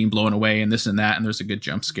being blown away and this and that. And there's a good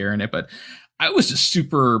jump scare in it. But I was just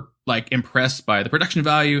super like impressed by the production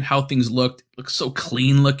value, how things looked. It looked so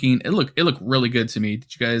clean looking. It looked really good to me.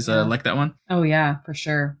 Did you guys like that one? Oh yeah, for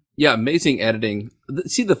sure. Yeah, amazing editing.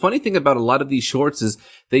 See, the funny thing about a lot of these shorts is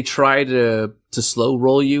they try to slow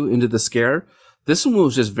roll you into the scare. This one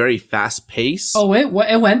was just very fast paced. Oh, it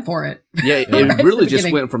went for it. Yeah, it really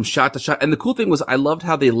just went from shot to shot. And the cool thing was I loved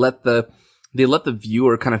how they let the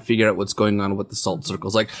viewer kind of figure out what's going on with the salt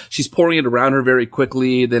circles. Like she's pouring it around her very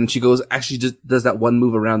quickly. Then she just does that one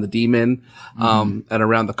move around the demon, and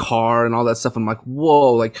around the car and all that stuff. I'm like,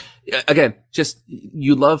 whoa, like again, just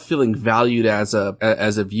you love feeling valued as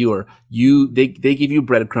a viewer. They give you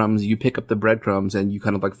breadcrumbs, you pick up the breadcrumbs and you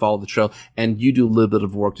kind of like follow the trail and you do a little bit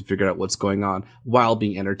of work to figure out what's going on while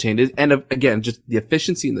being entertained. And again, just the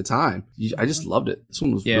efficiency and the time. I just loved it. This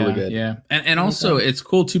one was really good. Yeah. And also it's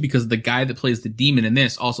cool too because the guy that plays the demon in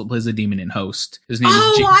this also plays the demon in Host. His name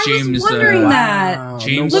is James. I was wondering that.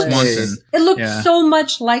 James Swanson. It looked so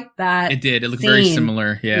much like that. It did. It looked very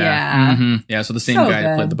similar. Yeah. Yeah. So the same guy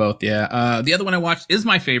that played the both. Yeah. The other one I watched is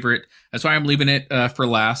my favorite. That's why I'm leaving it for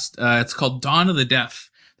last. It's called Dawn of the Deaf.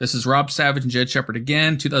 This is Rob Savage and Jed Shepard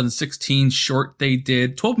again. 2016 short they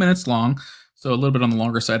did, 12 minutes long. So a little bit on the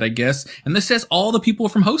longer side, I guess. And this has all the people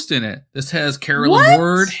from Host in it. This has Carolyn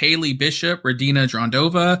Ward, Haley Bishop, Radina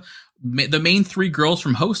Drondova. The main three girls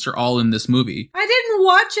from Host are all in this movie. I didn't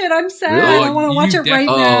watch it. I'm sad. Really? I want to watch it right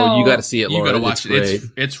now. Oh, you got to see it, Laura. You got to watch it.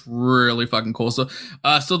 It's really fucking cool. So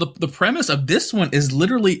the premise of this one is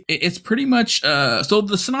literally, it's pretty much, so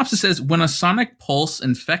the synopsis says, when a sonic pulse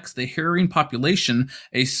infects the hearing population,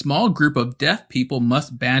 a small group of deaf people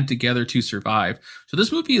must band together to survive. So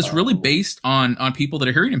this movie is really based on people that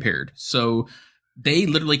are hearing impaired. So they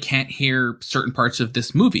literally can't hear certain parts of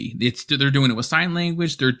this movie. They're doing it with sign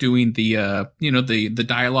language. They're doing the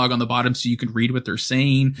dialogue on the bottom so you can read what they're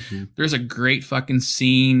saying. Mm-hmm. There's a great fucking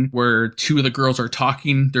scene where two of the girls are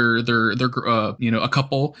talking. They're a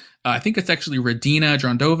couple. I think it's actually Radina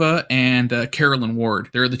Drondova and Carolyn Ward.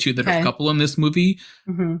 They're the two that are a couple in this movie.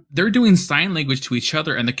 Mm-hmm. They're doing sign language to each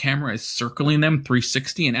other and the camera is circling them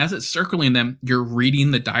 360. And as it's circling them, you're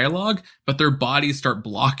reading the dialogue, but their bodies start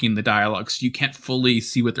blocking the dialogue, so you can't fully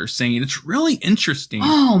see what they're saying. It's really interesting.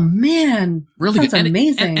 Oh man, really sounds good.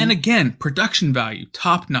 Amazing. And again, production value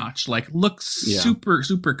top notch. Like looks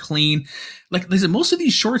super clean. Like listen, most of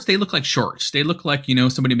these shorts, they look like shorts. They look like, you know,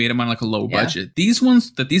 somebody made them on like a low budget. These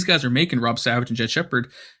ones that these guys are making, Rob Savage and Jed Shepard,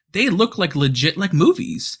 they look like legit like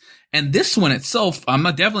movies. And this one itself, I'm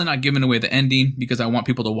definitely not giving away the ending because I want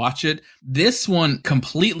people to watch it. This one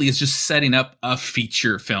completely is just setting up a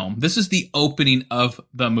feature film. This is the opening of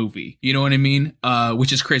the movie. You know what I mean?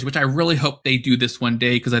 Which is crazy, which I really hope they do this one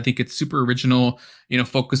day because I think it's super original, you know,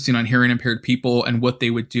 focusing on hearing impaired people and what they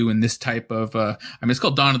would do in this type of, I mean, it's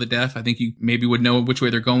called Dawn of the Deaf. I think you maybe would know which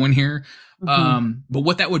way they're going here. But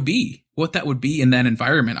what that would be in that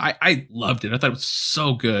environment. I loved it. I thought it was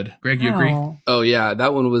so good. Greg, you agree? Oh yeah.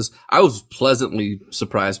 That one was, I was pleasantly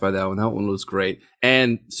surprised by that one. That one was great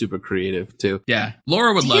and super creative too. Yeah.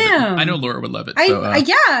 Laura would love it. I know Laura would love it.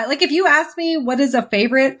 Yeah. Like if you ask me what is a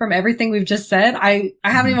favorite from everything we've just said, I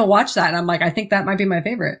haven't even watched that. And I'm like, I think that might be my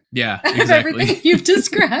favorite. Yeah. Exactly. Of everything you've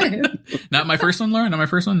described. Not my first one, Laura? Not my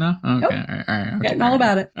first one? No? Okay. Nope. All right. Forgetting all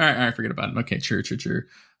about it. All right. Forget about it. Okay. Sure.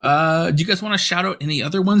 Do you guys want to shout out any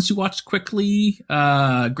other ones you watched quickly?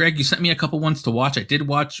 Greg, you sent me a couple ones to watch. I did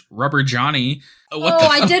watch Rubber Johnny.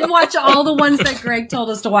 I did watch all the ones that Greg told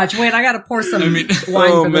us to watch. Wait, I got to pour some wine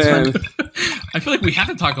for this one. I feel like we have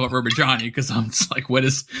to talk about Rubber Johnny because I'm just like, what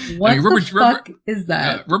is the fuck is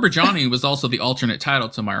that? Rubber Johnny was also the alternate title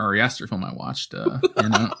to my Ari Aster film I watched. You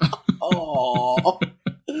know.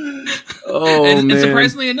 And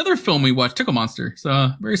surprisingly, another film we watched, Tickle Monster.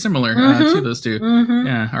 So very similar to those two.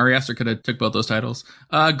 Yeah, Ari Aster could have took both those titles.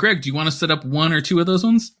 Greg, do you want to set up one or two of those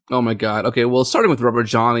ones? Oh my God. Okay, well, starting with Rubber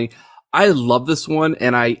Johnny, I love this one,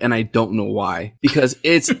 and I don't know why, because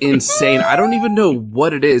it's insane. I don't even know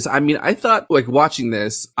what it is. I mean, I thought, like, watching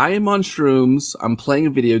this, I am on shrooms, I'm playing a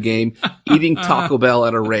video game, eating Taco Bell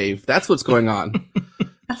at a rave. That's what's going on.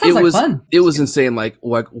 That sounds like fun. It was insane. Like,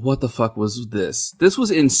 what the fuck was this? This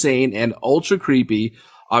was insane and ultra creepy,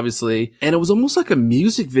 obviously. And it was almost like a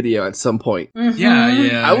music video at some point.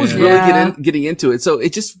 Yeah. I was really getting into it. So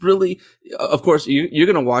it just really, of course, you're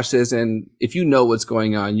going to watch this. And if you know what's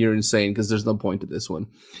going on, you're insane because there's no point to this one.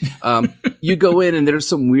 You go in and there's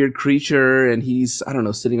some weird creature and he's, I don't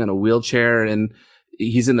know, sitting on a wheelchair and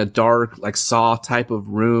he's in a dark, like Saw type of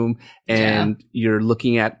room, and you're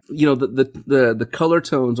looking at, you know, the color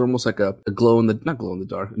tones are almost like a not glow in the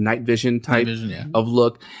dark, night vision type of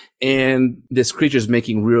look. And this creature's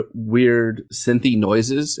making weird synthy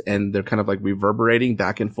noises, and they're kind of like reverberating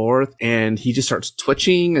back and forth. And he just starts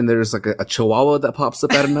twitching, and there's like a chihuahua that pops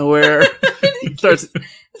up out of nowhere. His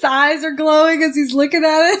eyes are glowing as he's looking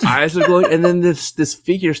at it. Eyes are glowing, and then this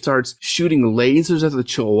figure starts shooting lasers at the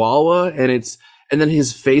chihuahua, and then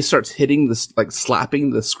his face starts hitting this, like slapping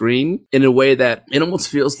the screen in a way that it almost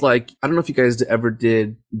feels like, I don't know if you guys ever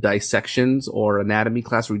did dissections or anatomy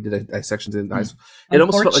class where we did dissections in dice. It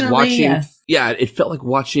almost felt like watching, it felt like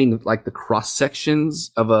watching like the cross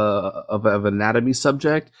sections of an anatomy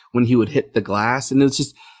subject when he would hit the glass. And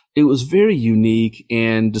it was very unique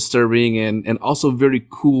and disturbing and also very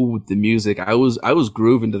cool with the music. I was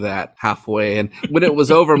grooving to that halfway. And when it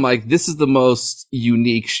was over, I'm like, this is the most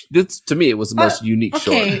unique. To me, it was the most unique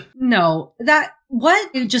short. Okay. No,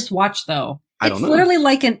 what you just watched though? I don't know. It's literally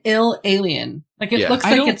like an ill alien. Like it looks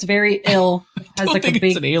like it's very ill. I don't think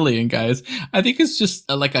it's an alien, guys. I think it's just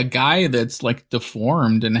like a guy that's like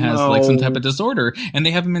deformed and has like some type of disorder, and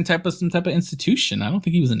they have him in some type of institution. I don't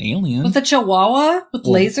think he was an alien. With a chihuahua with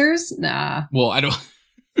lasers? Nah. Well, I don't.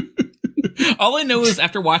 All I know is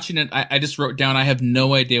after watching it, I just wrote down, I have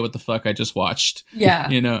no idea what the fuck I just watched. Yeah.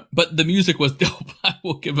 You know, but the music was dope. I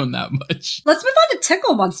will give him that much. Let's move on to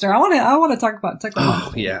Tickle Monster. I want to talk about Tickle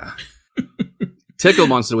Monster. Oh, yeah. Tickle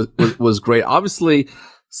Monster was great. Obviously,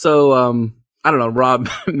 so, I don't know, Rob,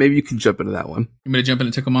 maybe you can jump into that one. You want me to jump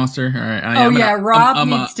into Tickle Monster? All right. Rob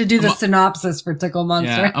needs to do the synopsis for Tickle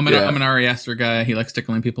Monster. Yeah, I'm an Ari Aster guy. He likes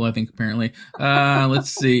tickling people, I think, apparently.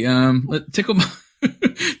 Let's see.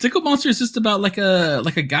 Tickle Monster is just about like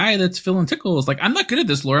a guy that's feeling tickles. Like, I'm not good at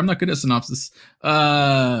this, Laura. I'm not good at synopsis.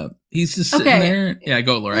 He's just sitting there. Yeah,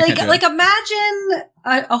 go, Laura. Like imagine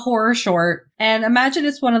a horror short, and imagine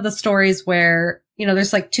it's one of the stories where, you know,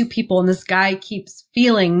 there's like two people and this guy keeps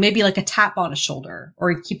feeling maybe like a tap on his shoulder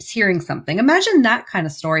or he keeps hearing something. Imagine that kind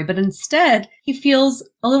of story, but instead he feels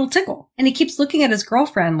a little tickle and he keeps looking at his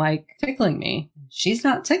girlfriend like, tickling me. She's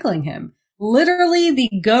not tickling him. Literally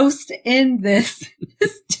the ghost in this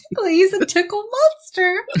is tickling. He's a tickle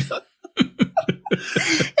monster.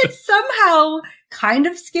 It's somehow kind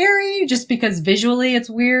of scary just because visually it's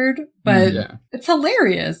weird, but it's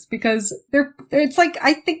hilarious because it's like,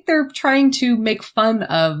 I think they're trying to make fun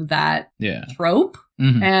of that trope.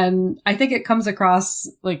 Mm-hmm. And I think it comes across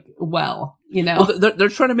like, well, you know, they're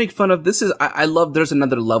trying to make fun of this. I love, there's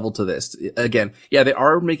another level to this. Again, they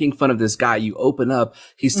are making fun of this guy. You open up,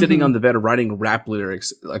 he's sitting on the bed writing rap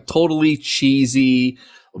lyrics, like totally cheesy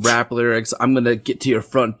rap lyrics. I'm going to get to your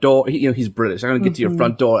front door. He's British. I'm going to get to your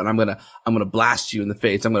front door and I'm going to blast you in the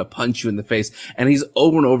face. I'm going to punch you in the face. And he's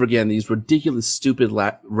over and over again, these ridiculous, stupid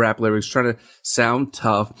rap lyrics trying to sound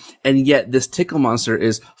tough. And yet this tickle monster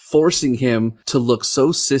is forcing him to look so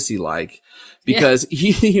sissy-like because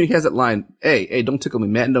he has that line, hey, don't tickle me,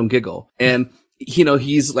 man, don't giggle. And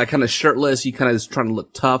he's like kind of shirtless. He kind of is trying to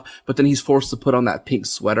look tough, but then he's forced to put on that pink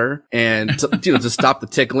sweater and to stop the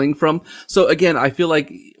tickling from. So again, I feel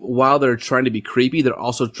like while they're trying to be creepy, they're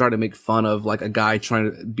also trying to make fun of like a guy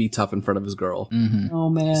trying to be tough in front of his girl. Mm-hmm. Oh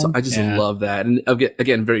man. So I just love that. And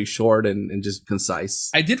again, very short and just concise.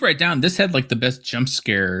 I did write down, this had like the best jump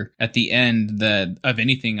scare at the end of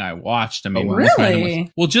anything I watched. I mean,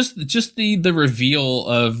 really? Well, just the reveal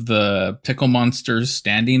of the tickle monsters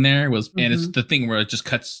standing there was, and it's the thing where it just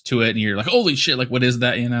cuts to it and you're like, holy shit, like what is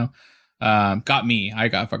that, got me. I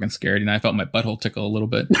got fucking scared and I felt my butthole tickle a little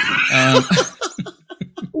bit.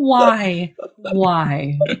 Why?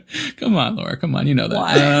 Come on, Laura, come on, you know that.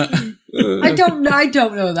 Why? I don't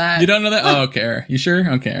know that. You don't know that? Oh, okay. You sure?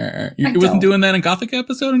 Okay. You wasn't doing that in Gothic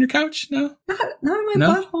episode on your couch? No? Not in my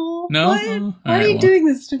butthole. No? What? Why are you doing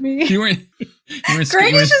this to me? You weren't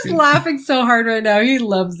Greg is just laughing so hard right now. He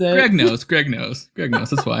loves it. Greg knows.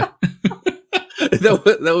 That's why.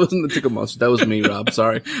 That wasn't the tickle monster. That was me, Rob.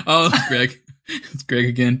 Sorry. Oh, it's Greg. It's Greg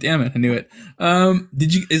again. Damn it. I knew it.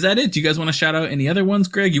 Is that it? Do you guys want to shout out any other ones,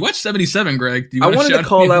 Greg? You watched 77, Greg. I wanted to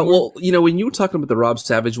call out, when you were talking about the Rob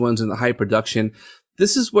Savage ones and the high production,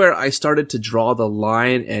 this is where I started to draw the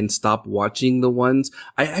line and stop watching the ones.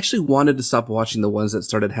 I actually wanted to stop watching the ones that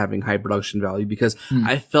started having high production value because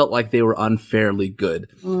I felt like they were unfairly good.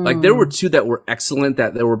 Like there were two that were excellent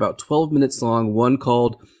that were about 12 minutes long. One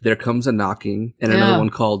called There Comes a Knocking and another one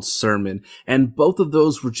called Sermon. And both of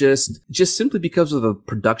those were just simply because of the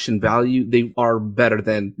production value, they are better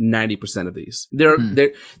than 90% of these.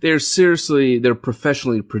 They're seriously, they're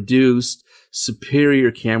professionally produced.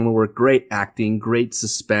 Superior camera work, great acting, great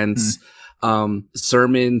suspense.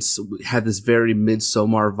 Sermons had this very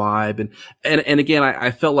Midsommar vibe. And again,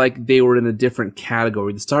 I felt like they were in a different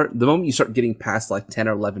category. The moment you start getting past like 10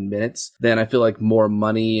 or 11 minutes, then I feel like more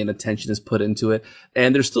money and attention is put into it.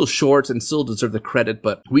 And they're still shorts and still deserve the credit,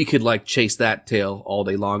 but we could like chase that tail all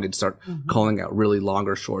day long and start calling out really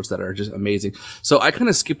longer shorts that are just amazing. So I kind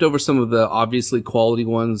of skipped over some of the obviously quality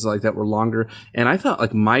ones like that were longer. And I thought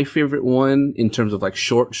like my favorite one in terms of like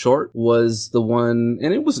short was the one,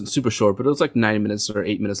 and it wasn't super short, but it was like 9 minutes or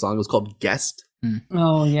 8 minutes long. It was called Guest.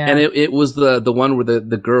 Oh yeah. And it was the one where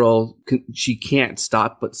the girl, she can't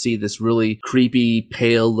stop but see this really creepy,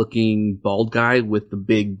 pale looking bald guy with the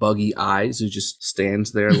big buggy eyes who just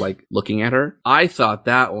stands there like looking at her. I thought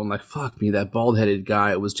that one, like, fuck me, that bald headed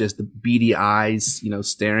guy, it was just the beady eyes,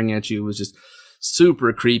 staring at you. It was just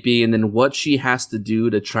super creepy. And then what she has to do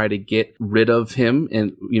to try to get rid of him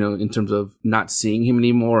and, in terms of not seeing him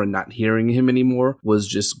anymore and not hearing him anymore was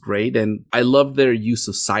just great. And I loved their use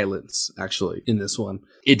of silence actually in this one.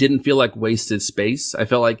 It didn't feel like wasted space. I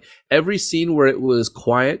felt like every scene where it was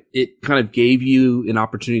quiet, it kind of gave you an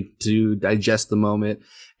opportunity to digest the moment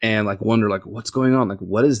and like wonder like what's going on, like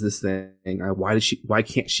what is this thing, why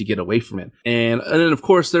can't she get away from it? And then of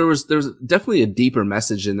course there's definitely a deeper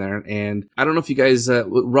message in there. And I don't know if you guys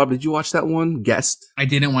Rob, did you watch that one, Guest? I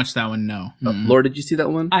didn't watch that one, no. Laura, did you see that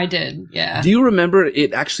one? I did, yeah. Do you remember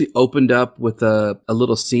it actually opened up with a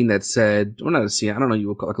little scene that said, or not a scene, I don't know, you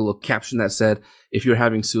would call like a little caption that said, if you're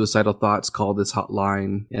having suicidal thoughts, call this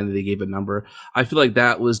hotline, and they gave a number. I feel like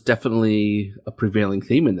that was definitely a prevailing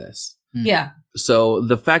theme in this. Yeah. So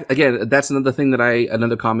the fact, again, that's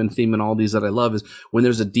another common theme in all these that I love is when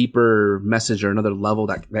there's a deeper message or another level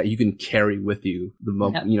that you can carry with you the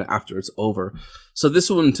moment, after it's over. So this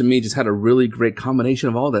one to me just had a really great combination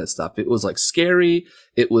of all that stuff. It was like scary.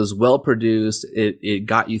 It was well produced. It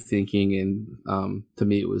got you thinking. And, to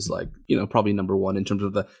me, it was like, probably number one in terms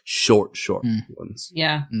of the short ones.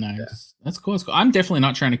 Yeah. Nice. Yeah. That's cool. I'm definitely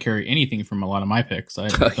not trying to carry anything from a lot of my picks. I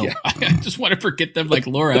just want to forget them like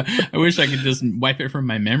Laura. I wish I could just wipe it from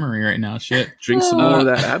my memory right now. Shit. Drink some more of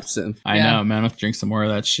that absinthe. I know, man. I'll drink some more of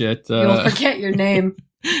that shit. You'll forget your name.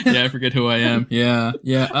 Yeah, I forget who I am. Yeah.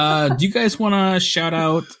 Do you guys want to shout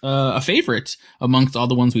out a favorite amongst all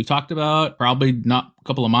the ones we've talked about? Probably not a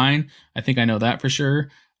couple of mine. I think I know that for sure.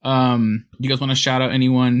 You guys want to shout out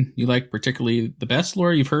anyone you like particularly the best,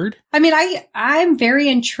 Laura, you've heard? I mean, I'm very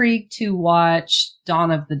intrigued to watch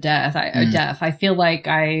Dawn of the Deaf. I feel like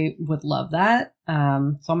I would love that. So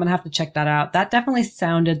I'm going to have to check that out. That definitely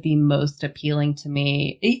sounded the most appealing to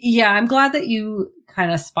me. Yeah, I'm glad that you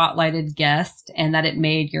kind of spotlighted Guest and that it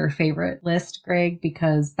made your favorite list, Greg,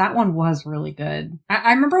 because that one was really good.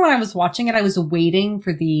 I remember when I was watching it, I was waiting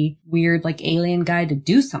for the weird like alien guy to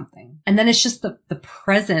do something. And then it's just the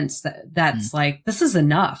presence that's like, this is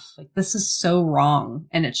enough. Like, this is so wrong.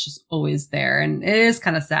 And it's just always there. And it is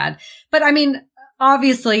kind of sad. But I mean,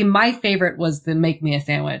 obviously my favorite was the Make Me a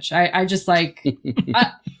Sandwich. I just like,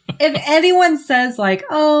 if anyone says like,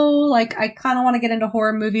 oh, like I kind of want to get into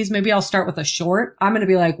horror movies, maybe I'll start with a short. I'm going to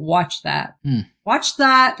be like, watch that. Watch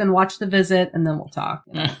that, then watch The Visit, and then we'll talk.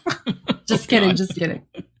 You know? Just kidding.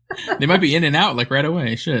 They might be in and out like right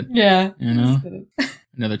away. Shit. Yeah. You know,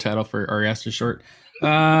 another title for Ari Aster short.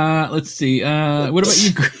 Let's see. What about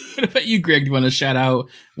you? What about you, Greg? Do you want to shout out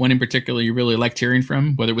one in particular you really liked hearing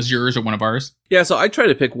from, whether it was yours or one of ours? Yeah, so I try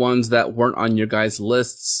to pick ones that weren't on your guys'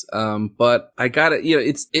 lists. But I gotta,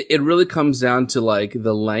 it really comes down to like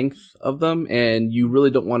the length of them, and you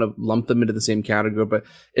really don't want to lump them into the same category. But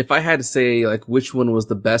if I had to say like which one was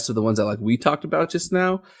the best of the ones that like we talked about just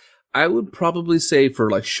now, I would probably say for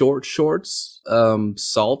like shorts,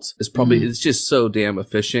 Salt is probably, it's just so damn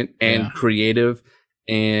efficient and creative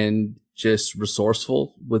and just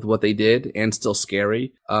resourceful with what they did and still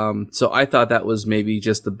scary. So I thought that was maybe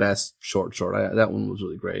just the best short. That one was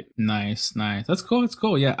really great. Nice. That's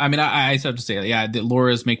cool. Yeah. I mean, I have to say, yeah,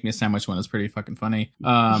 Laura's Make Me a Sandwich one is pretty fucking funny.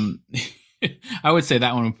 I would say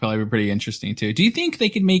that one would probably be pretty interesting too. Do you think they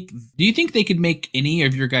could make any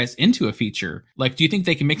of your guys into a feature? Like, do you think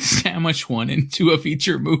they can make the sandwich one into a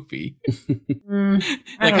feature movie?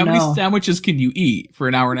 Like, how many sandwiches can you eat for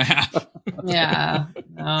an hour and a half? Yeah,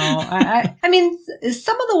 no, I mean,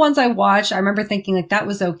 some of the ones I watched, I remember thinking like that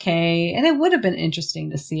was okay. And it would have been interesting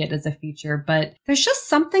to see it as a feature, but there's just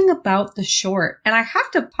something about the short. And I have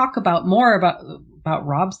to talk more about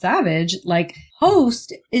Rob Savage. Like,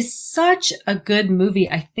 Host is such a good movie,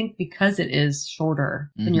 I think, because it is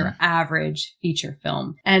shorter than your average feature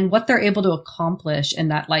film. And what they're able to accomplish in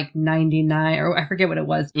that like 99, or I forget what it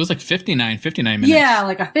was. It was like 59 minutes. Yeah,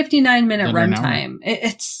 like a 59-minute runtime.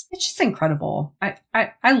 It's just incredible.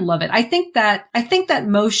 I love it. I think that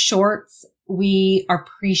most shorts we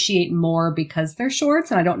appreciate more because they're shorts,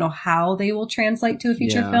 and I don't know how they will translate to a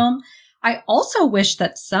feature film. I also wish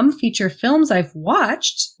that some feature films I've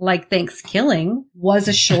watched, like Thanksgiving, was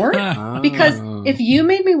a short. Because if you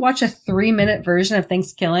made me watch a 3-minute version of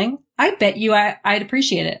Thanksgiving, I bet you I'd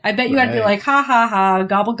appreciate it. I bet you I'd be like, ha ha ha,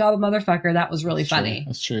 gobble gobble motherfucker, that was really funny.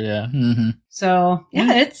 That's true, yeah. Mm-hmm. So,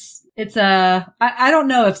 yeah, it's I don't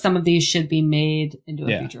know if some of these should be made into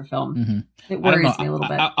a feature film. Mm-hmm. It worries me a little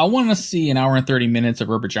bit. I want to see an hour and 30 minutes of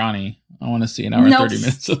Robert Johnny. I want to see an hour and 30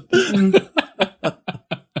 minutes of...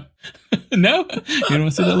 No? You don't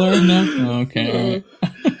want to see that, Laura? No? Okay.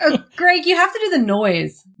 Greg, you have to do the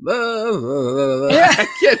noise. I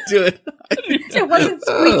can't do it. It wasn't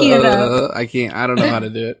squeaky enough. I can't. I don't know how to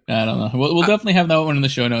do it. I don't know. We'll definitely have that one in the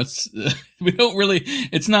show notes. We don't really,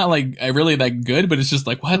 it's not like really that good, but it's just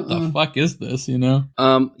like, what the fuck is this, you know?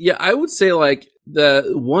 Yeah, I would say like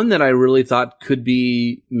the one that I really thought could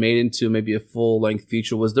be made into maybe a full length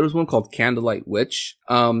feature there was one called Candlelight Witch.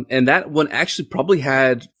 And that one actually probably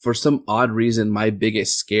had, for some odd reason, my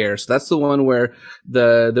biggest scare. So that's the one where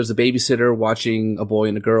there's a babysitter watching a boy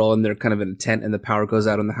and a girl, and they're kind of in a tent and the power goes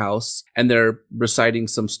out in the house, and they're reciting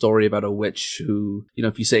some story about a witch who, you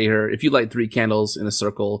know, if you light 3 candles in a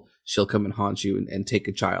circle, she'll come and haunt you and take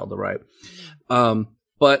a child, all right?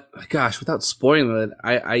 But gosh, without spoiling it,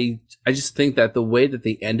 I just think that the way that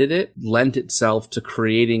they ended it lent itself to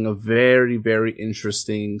creating a very, very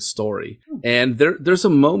interesting story. And there's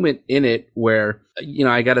a moment in it where, you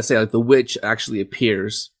know, I gotta say, like, the witch actually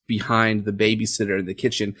appears behind the babysitter in the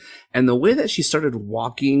kitchen. And the way that she started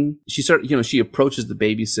walking, she approaches the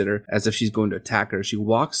babysitter as if she's going to attack her. She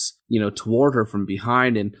walks, toward her from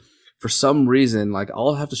behind, and for some reason, like,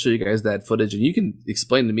 I'll have to show you guys that footage and you can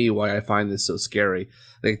explain to me why I find this so scary.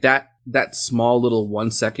 Like, that small little 1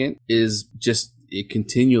 second is just, it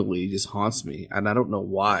continually just haunts me, and I don't know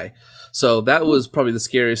why. So that was probably the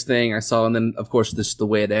scariest thing I saw. And then, of course, the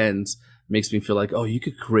way it ends makes me feel like, oh, you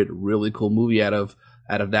could create a really cool movie out of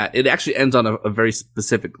that. It actually ends on a very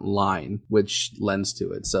specific line, which lends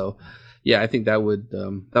to it. So yeah, I think that would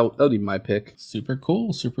be my pick. Super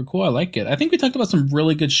cool. I like it. I think we talked about some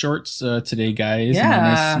really good shorts today, guys.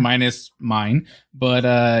 Yeah. Minus mine,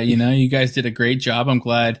 but you guys did a great job. I'm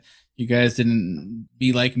glad you guys didn't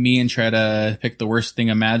be like me and try to pick the worst thing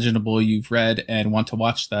imaginable you've read and want to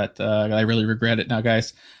watch that. I really regret it now,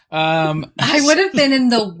 guys. I would have been in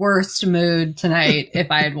the worst mood tonight if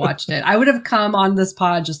I had watched it. I would have come on this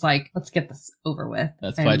pod just like, let's get this over with.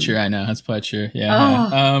 That's quite true. I know. That's quite true.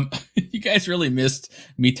 Yeah. You guys really missed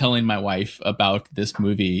me telling my wife about this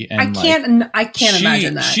movie. And I can't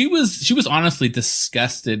imagine that. She was honestly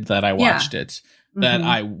disgusted that I watched it. That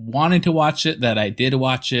I wanted to watch it, that I did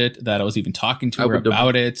watch it, that I was even talking to her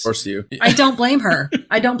about it. Force you. I don't blame her.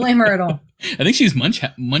 I don't blame her at all. I think she's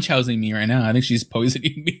munchhousing me right now. I think she's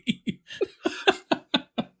poisoning me.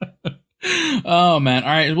 Oh man. All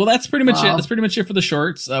right. Well, that's pretty much it. That's pretty much it for the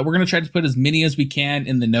shorts. We're going to try to put as many as we can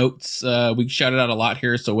in the notes. We shouted out a lot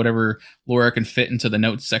here. So whatever Laura can fit into the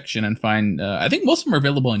notes section and find, I think most of them are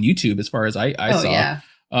available on YouTube as far as I saw. Yeah.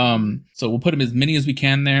 So we'll put them as many as we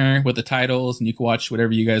can there with the titles, and you can watch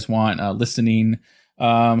whatever you guys want, listening.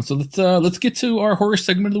 So let's get to our horror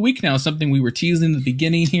segment of the week now. Something we were teasing in the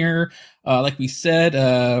beginning here. Like we said,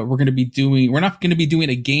 we're not going to be doing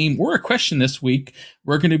a game or a question this week.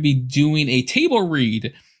 We're going to be doing a table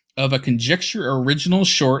read of a conjecture original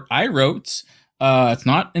short I wrote. It's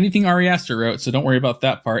not anything Ari Aster wrote, so don't worry about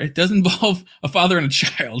that part. It does involve a father and a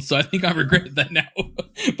child, so I think I regret that now.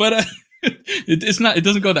 But, it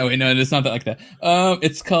doesn't go that way. No, it's not that like that.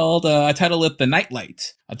 It's called, I titled it The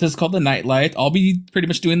Nightlight. This is called The Nightlight. I'll be pretty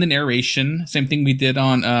much doing the narration. Same thing we did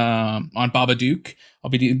on Babadook. I'll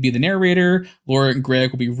be the narrator. Laura and Greg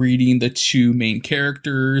will be reading the two main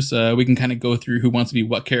characters. We can kind of go through who wants to be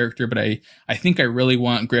what character, but I think I really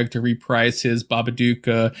want Greg to reprise his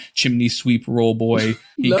Babadook, chimney sweep roll boy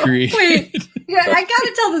he created. Wait, yeah, I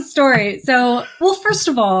gotta tell the story. So, well, first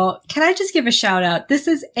of all, can I just give a shout out? This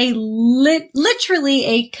is a literally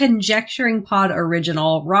a Conjecturing Pod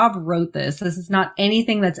original. Rob wrote this. This is not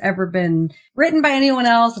anything that's ever been written by anyone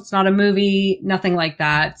else. It's not a movie, nothing like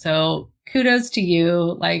that. So kudos to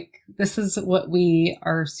you. Like, this is what we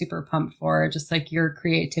are super pumped for. Just like your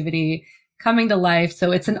creativity coming to life.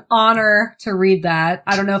 So it's an honor to read that.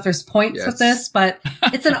 I don't know if there's points with this, but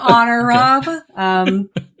it's an honor, Rob.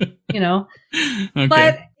 Okay.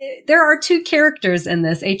 But there are two characters in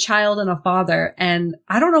this, a child and a father. And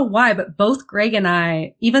I don't know why, but both Greg and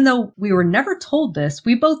I, even though we were never told this,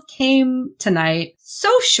 we both came tonight so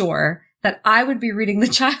sure that I would be reading the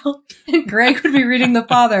child and Greg would be reading the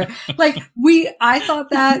father. Like I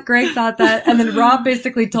thought that, Greg thought that, and then Rob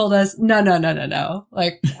basically told us, no.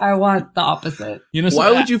 Like, I want the opposite.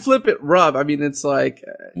 Why would you flip it, Rob? I mean, it's like,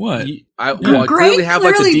 what? I clearly have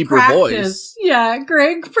like a deeper voice. Yeah,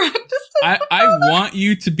 Greg practiced. I want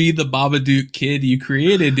you to be the Babadook kid you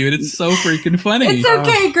created, dude. It's so freaking funny. It's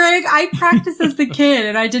okay, Greg. I practice as the kid,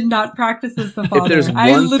 and I did not practice as the father. If there's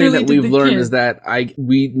one thing that we've learned is that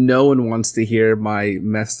no one wants to hear my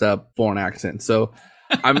messed up foreign accent. So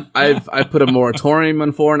I've put a moratorium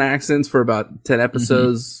on foreign accents for about 10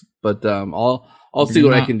 episodes, but I'll see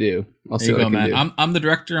what I can do. I'll see what I can do. I'm the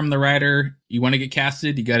director. I'm the writer. You want to get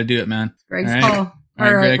casted? You got to do it, man. Greg's call.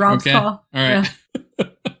 All right, Rob's call. All right. Yeah.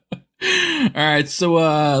 All right. So,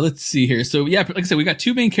 let's see here. So yeah, like I said, we got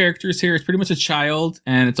two main characters here. It's pretty much a child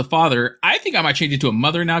and it's a father. I think I might change it to a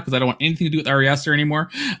mother now because I don't want anything to do with Ari Aster anymore.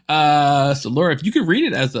 So Laura, if you could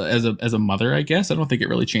read it as a mother, I guess. I don't think it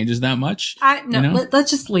really changes that much. Let's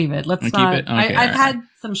just leave it. Let's not. Keep it? Okay, I've had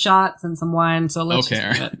some shots and some wine, so let's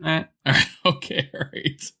just keep it. All right. All right. Okay. All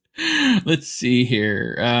right. Let's see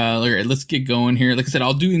here. All right, let's get going here. Like I said,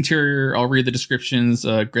 I'll do interior. I'll read the descriptions.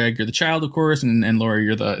 Greg, you're the child, of course, and Laura,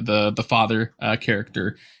 you're the father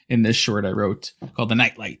character in this short I wrote called The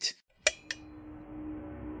Nightlight.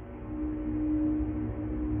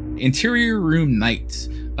 Interior room night.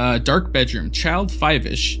 Dark bedroom, child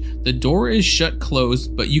 5-ish. The door is shut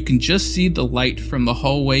closed, but you can just see the light from the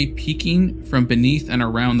hallway peeking from beneath and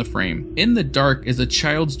around the frame. In the dark is a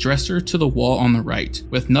child's dresser to the wall on the right,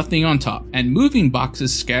 with nothing on top, and moving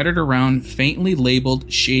boxes scattered around faintly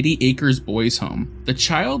labeled Shady Acres Boys Home. The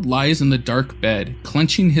child lies in the dark bed,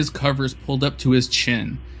 clenching his covers pulled up to his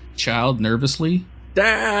chin. Child nervously.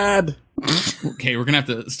 Dad! Okay, we're gonna have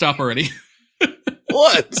to stop already.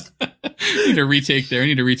 What? I need a retake there,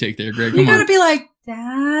 Greg. Come you gotta on. Be like,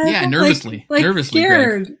 Dad. Yeah, nervously. Like nervously,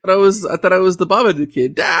 scared. Greg. I thought I was the Babadook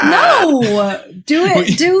kid. Dad! No! Do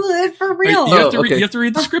it for real. You have to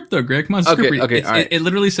read the script though, Greg. Come on, script read. Okay, all it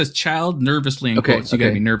literally says child nervously in quotes. You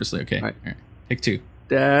gotta be nervously, okay. All right. Take two.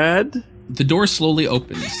 Dad? The door slowly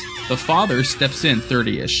opens. The father steps in,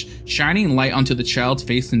 30-ish, shining light onto the child's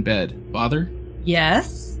face in bed. Father?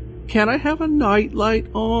 Yes? Can I have a nightlight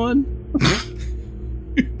on?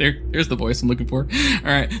 There's the voice I'm looking for.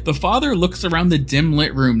 All right. The father looks around the dim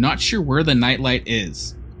lit room, not sure where the nightlight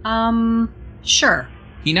is. Sure.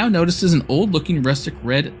 He now notices an old looking rustic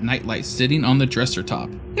red nightlight sitting on the dresser top.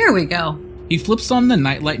 Here we go. He flips on the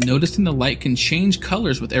nightlight, noticing the light can change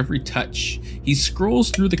colors with every touch. He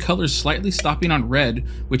scrolls through the colors, slightly stopping on red,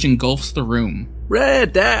 which engulfs the room.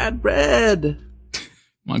 Red, Dad, red.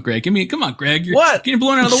 Come on, Greg. Come on, Greg. You're what? Getting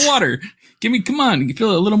blown out of the water. Come on. You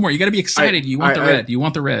feel a little more. You got to be excited. You want the red. You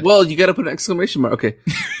want the red. Well, you got to put an exclamation mark. Okay.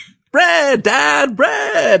 Red, Dad,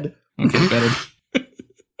 red. Okay, better.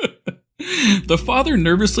 The father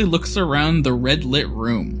nervously looks around the red lit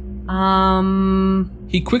room.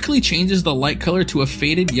 He quickly changes the light color to a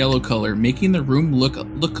faded yellow color, making the room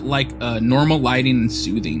look like normal lighting and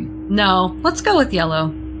soothing. No, let's go with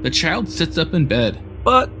yellow. The child sits up in bed.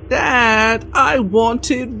 But Dad, I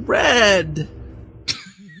wanted red.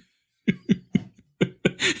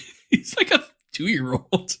 He's like a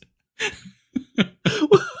 2-year-old.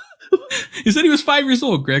 He said he was 5 years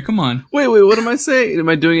old, Greg. Come on. Wait, what am I saying? Am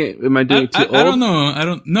I doing it too old? I don't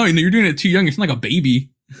know. No, you're doing it too young. It's like a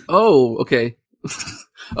baby. Oh, okay.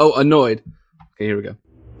 Oh, annoyed. Okay, here we go.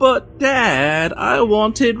 But Dad, I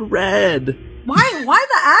wanted red. Why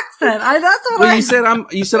the accent? That's what well,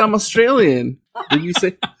 you said I'm Australian. Did you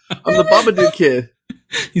say I'm the Babadook kid?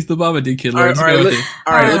 He's the Babadook kid. All right.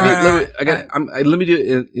 Let me do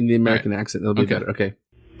it in the American accent. It'll be better. Okay.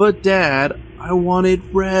 But Dad, I wanted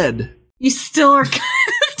red. You still are kind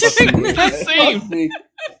of doing the same.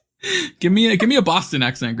 Give me a Boston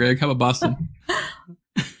accent, Greg. How about Boston?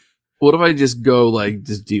 What if I just go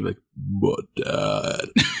just deep but Dad,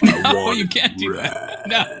 no, you can't do that.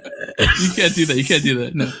 No, you can't do that. You can't do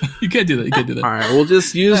that. No, you can't do that. All right, we'll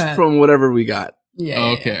just use from whatever we got.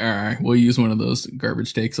 Yeah. Okay. All right. We'll use one of those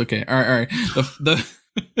garbage takes. Okay. All right. The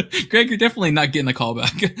Greg, you're definitely not getting a call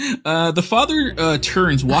back. The father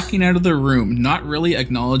turns, walking out of the room, not really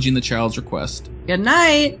acknowledging the child's request. Good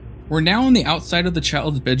night. We're now on the outside of the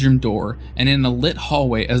child's bedroom door and in a lit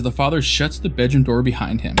hallway as the father shuts the bedroom door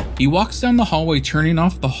behind him. He walks down the hallway, turning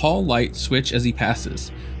off the hall light switch as he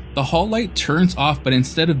passes. The hall light turns off, but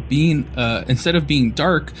instead of being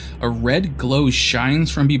dark, a red glow shines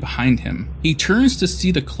from behind him. He turns to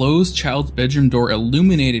see the closed child's bedroom door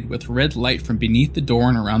illuminated with red light from beneath the door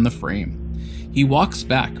and around the frame. He walks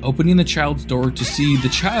back, opening the child's door to see the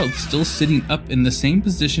child still sitting up in the same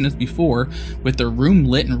position as before, with the room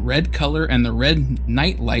lit in red color and the red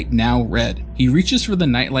nightlight now red. He reaches for the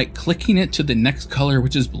nightlight, clicking it to the next color,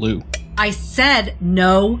 which is blue. I said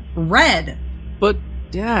no red. But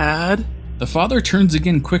Dad... The father turns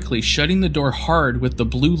again quickly, shutting the door hard with the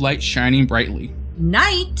blue light shining brightly.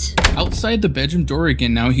 Night. Outside the bedroom door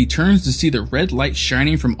again now, he turns to see the red light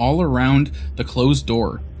shining from all around the closed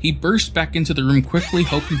door. He bursts back into the room quickly,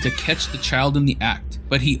 hoping to catch the child in the act,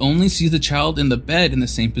 but he only sees the child in the bed in the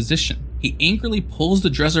same position. He angrily pulls the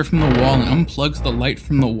dresser from the wall and unplugs the light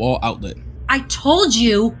from the wall outlet. I told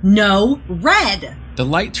you no red. The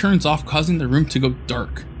light turns off, causing the room to go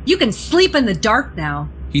dark. You can sleep in the dark now.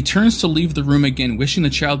 He turns to leave the room again, wishing the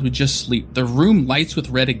child would just sleep. The room lights with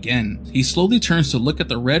red again. He slowly turns to look at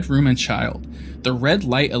the red room and child. The red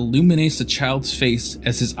light illuminates the child's face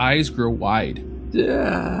as his eyes grow wide.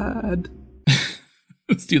 Dad.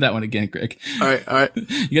 Let's do that one again, Greg. All right.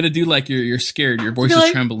 You got to do like you're scared. Your voice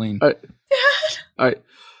is trembling. All right.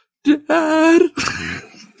 Dad.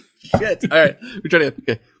 Shit. All right. We're trying to.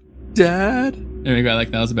 Okay. Dad. There we go.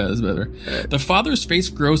 Like that was better. Right. The father's face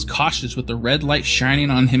grows cautious with the red light shining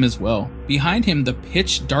on him as well. Behind him, the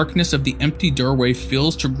pitch darkness of the empty doorway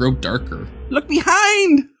feels to grow darker. Look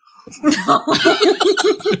behind.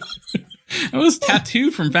 That was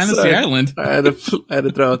tattooed from Fantasy Island. I had to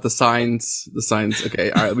throw out the signs. Okay.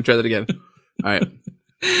 All right. Let me try that again. All right.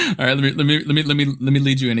 Let me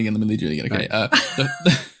lead you in again. Okay. Right.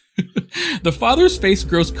 The father's face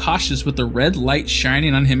grows cautious with the red light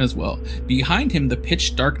shining on him as well. Behind him, the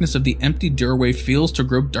pitch darkness of the empty doorway feels to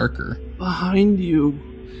grow darker. Behind you.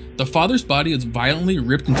 The father's body is violently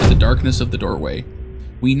ripped into the darkness of the doorway.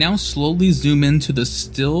 We now slowly zoom into the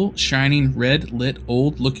still shining red lit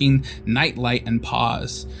old looking nightlight and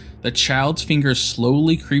pause. The child's finger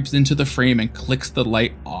slowly creeps into the frame and clicks the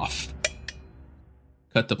light off.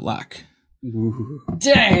 Cut to black. Ooh.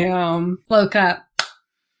 Damn. Slow cut.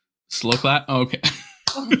 Slow clap? Oh, okay.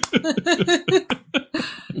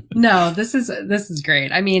 No, this is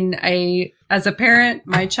great. I mean, as a parent,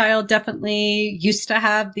 my child definitely used to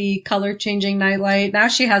have the color changing nightlight. Now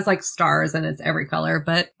she has like stars and it's every color,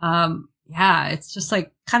 but yeah, it's just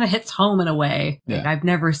like kind of hits home in a way. Like, I've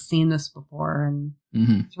never seen this before, and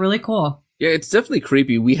it's really cool. Yeah, it's definitely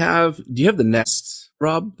creepy. Do you have the Nest,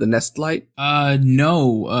 Rob? The Nest light?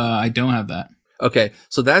 No, I don't have that. Okay,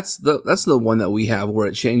 so that's the one that we have where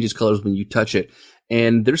it changes colors when you touch it.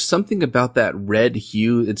 And there's something about that red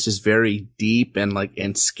hue. It's just very deep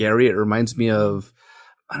and scary. It reminds me of,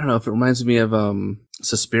 I don't know if it reminds me of,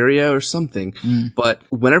 Suspiria or something, but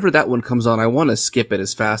whenever that one comes on, I want to skip it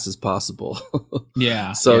as fast as possible.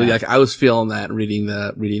 Yeah. So like I was feeling that reading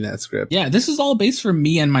that script. Yeah, this is all based for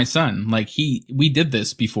me and my son. Like we did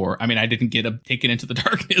this before. I mean, I didn't get taken into the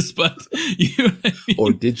darkness, but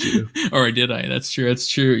Or did you? Or did I? That's true. That's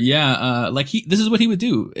true. Yeah. This is what he would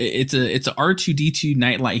do. It's a R2D2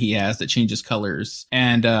 nightlight he has that changes colors,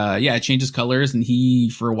 and it changes colors. And he,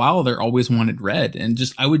 for a while there, always wanted red, and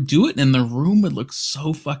I would do it, and the room would look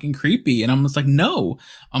so fucking creepy. And I'm just like, no,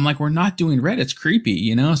 I'm like, we're not doing red. It's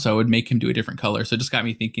creepy, So I would make him do a different color. So it just got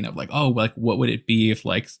me thinking of like, oh, like what would it be if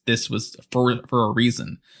like this was for a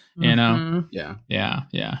reason, Yeah.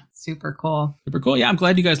 Yeah. Super cool. Super cool. Yeah, I'm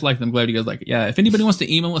glad you guys like them. I'm glad you guys like it. Yeah, if anybody wants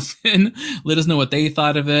to email us in, let us know what they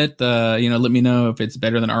thought of it. Let me know if it's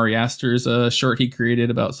better than Ari Aster's short he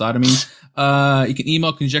created about sodomy. You can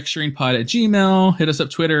email conjecturingpod@gmail.com, hit us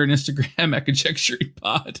up Twitter and Instagram at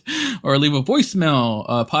conjecturingpod, or leave a voicemail,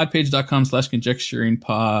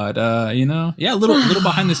 podpage.com/conjecturingpod. A little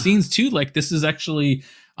behind the scenes too. Like this is actually,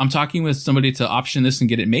 I'm talking with somebody to option this and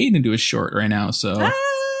get it made into a short right now.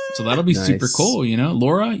 So that'll be super cool,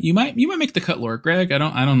 Laura, you might make the cut, Laura. Greg, I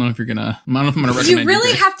don't know if you're gonna. I don't know if I'm gonna recommend. You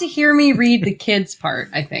really have to hear me read the kids part.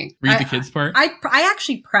 I think read the kids part. I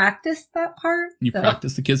actually practiced that part. You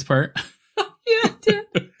practiced the kids part. Yeah, I did.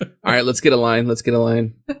 All right, let's get a line. Do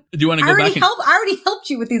you want to go back? I already helped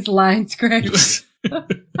you with these lines, Greg. Do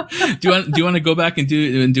you want to go back and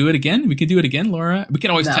do it again? We can do it again, Laura. We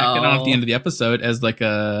can always tack it on at the end of the episode as like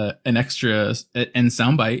an extra end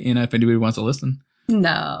soundbite. If anybody wants to listen.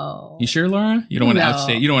 No. You sure, Laura? You don't want to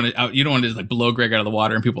outstate. You don't want to just like blow Greg out of the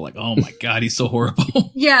water and people are like, oh my God, he's so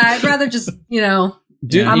horrible. Yeah, I'd rather just,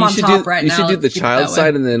 Dude, I'm on top right now. You should do the child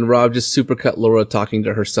side and then Rob just supercut Laura talking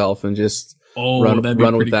to herself and just run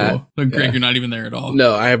with that. Cool. But Greg, you're not even there at all.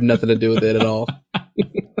 No, I have nothing to do with it at all.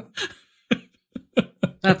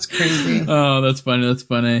 That's crazy. Oh, that's funny. That's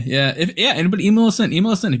funny. Yeah. Anybody email us in.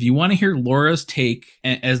 If you want to hear Laura's take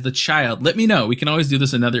as the child, let me know. We can always do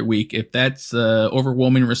this another week. If that's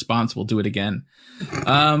overwhelming response, we'll do it again.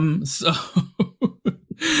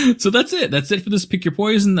 So that's it. That's it for this Pick Your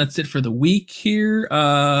Poison. That's it for the week here.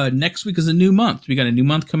 Next week is a new month. We got a new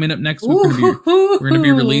month coming up next week. We're going to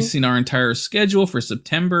be releasing our entire schedule for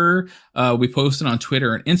September. We posted on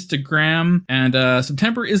Twitter and Instagram, and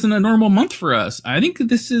September isn't a normal month for us. I think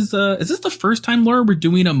this is this the first time, Laura, we're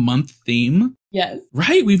doing a month theme? Yes.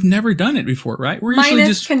 Right? We've never done it before, right? We're usually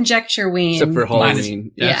just Conjectureween. Except for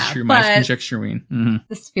Halloween. That's true. Minus Conjectureween. Mm-hmm.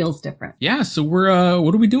 This feels different. Yeah. So we're,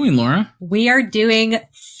 what are we doing, Laura? We are doing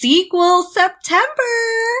Sequel September.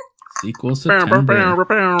 Sequel September.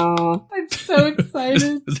 I'm so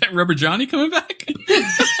excited. Is that Rubber Johnny coming back?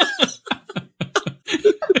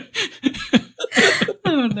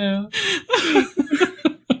 Oh no.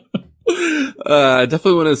 I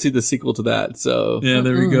definitely want to see the sequel to that. So yeah,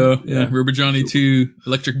 there we go. Yeah, Rubber Johnny 2,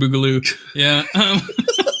 Electric Boogaloo. Yeah.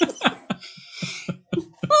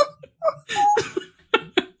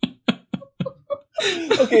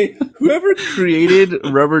 Okay, whoever created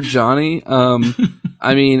Rubber Johnny, Don't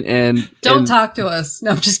talk to us.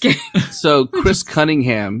 No, I'm just kidding. So Chris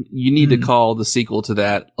Cunningham, you need to call the sequel to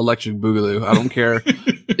that Electric Boogaloo. I don't care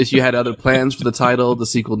if you had other plans for the title. The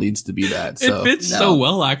sequel needs to be that. So. It fits so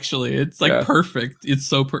well, actually. It's like perfect. It's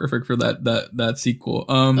so perfect for that sequel.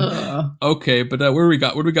 Okay, but what do we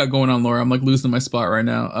got going on, Laura? I'm like losing my spot right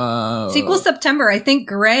now. Sequel September. I think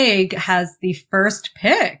Greg has the first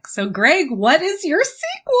pick. So Greg, what is your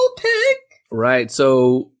sequel pick? Right.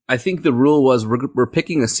 So I think the rule was we're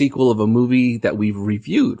picking a sequel of a movie that we've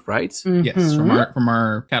reviewed, right? Mm-hmm. Yes, from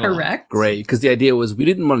our catalog. Correct. Great, because the idea was we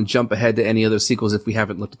didn't want to jump ahead to any other sequels if we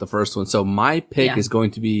haven't looked at the first one. So my pick is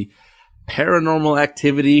going to be Paranormal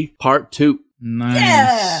Activity Part 2. Nice.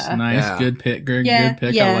 Yeah. Nice. Yeah. Good pick, Greg. Yeah. Good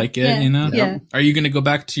pick. Yeah. I like it, Yeah. Are you going to go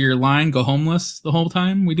back to your line, go homeless the whole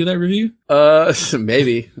time we do that review?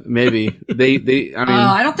 Maybe. They,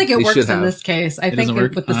 I don't think it works in this case. I think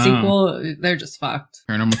work? with the sequel, they're just fucked.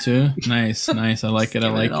 Paranormal 2. Nice. I like it.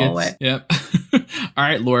 I like it. Yep. All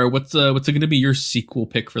right, Laura, what's going to be your sequel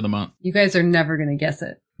pick for the month? You guys are never going to guess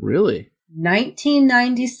it. Really?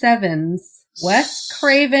 1997's Wes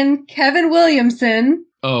Craven, Kevin Williamson.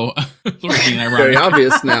 Oh. Laura being Very ironic.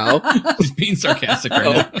 obvious now. She's being sarcastic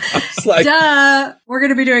right now. It's like, Duh! We're going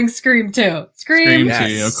to be doing Scream 2. Scream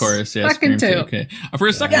Yes. 2, of course. Yeah, Fucking Scream 2. 2. Okay. For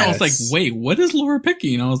a second, I was like, Yes. wait, what is Laura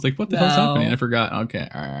picking? I was like, what the hell's No. happening? I forgot. Okay.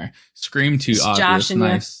 All right. Scream 2, Just obvious. joshing ya.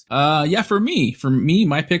 Nice. Yeah, for me,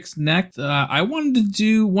 my picks next, I wanted to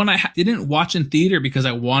do one I didn't watch in theater because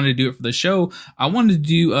I wanted to do it for the show. I wanted to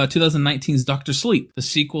do 2019's Doctor Sleep, the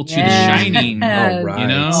sequel to The Shining. All right. You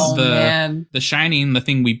know, Oh, man. The Shining, the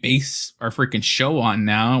thing we base our freaking show on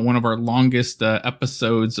now. One of our longest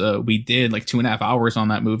episodes we did, like 2.5 hours on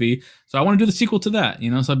that movie. So I want to do the sequel to that,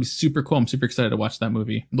 you know, so that'd be super cool. I'm super excited to watch that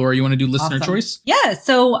movie. Laura, you want to do listener Awesome. choice? Yeah,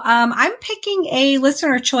 so I'm picking a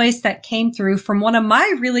listener choice that came through from one of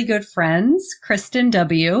my really good friends, Kristen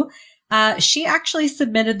W. She actually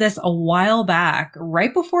submitted this a while back,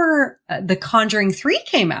 right before The Conjuring 3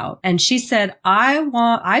 came out. And she said,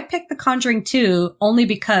 I picked The Conjuring 2 only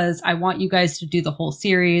because I want you guys to do the whole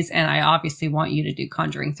series. And I obviously want you to do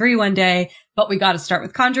Conjuring 3 one day, but we got to start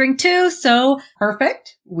with Conjuring 2. So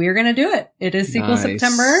perfect. We're going to do it. It is sequel Nice.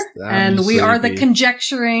 September, That and is we are the creepy.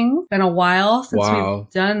 conjecturing. Been a while since Wow. we've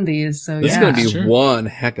done these. So This yeah. is going to be Sure. one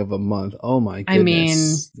heck of a month. Oh my goodness. I mean,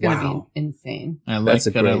 it's going to Wow. be insane. I like That's a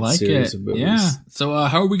it. I great like series it. of movies. Yeah. So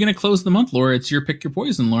how are we going to close the month, Laura? It's your pick your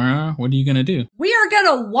poison, Laura. What are you going to do? We are going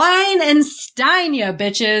to wine and stein ya,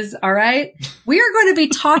 bitches. All right. We are going to be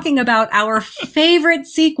talking about our favorite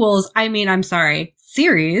sequels. I mean, I'm sorry,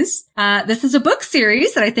 series. This is a book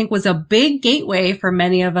series that I think was a big gateway for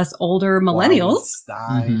many of us older millennials.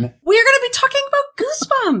 Stein. We are going to be talking about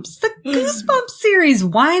Goosebumps, the Goosebumps series,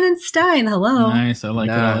 Wine and Stein. Hello. Nice. I like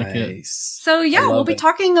it. I like it. Nice. So yeah, I love we'll be it.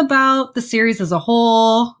 talking about the series as a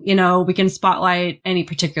whole. You know, we can spotlight any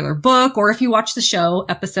particular book, or if you watch the show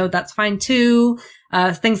episode, that's fine too.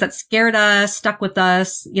 Things that scared us, stuck with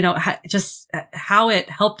us, you know, just how it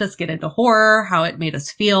helped us get into horror, how it made us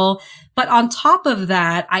feel. But on top of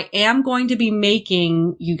that, I am going to be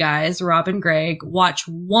making you guys, Rob and Greg, watch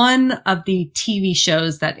one of the TV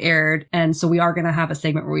shows that aired. And so we are going to have a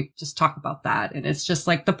segment where we just talk about that. And it's just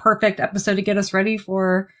like the perfect episode to get us ready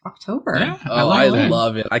for October. Yeah. Oh, like I that.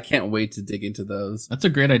 love it. I can't wait to dig into those. That's a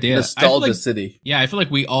great idea. I feel Nostalgia like- City. Yeah, I feel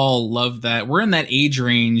like we all love that. We're in that age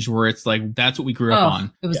range where it's like that's what we grew up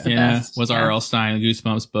on. It was the Yeah, best. was R.L. Stein,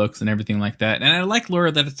 Goosebumps books, and everything like that. And I like,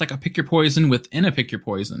 Laura, that it's like a pick your poison within a pick your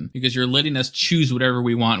poison because you're letting us choose whatever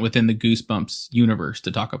we want within the Goosebumps universe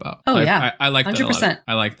to talk about. Oh, I, yeah. I like that a lot. 100%.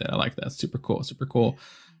 I like that. I like that. Super cool. Super cool.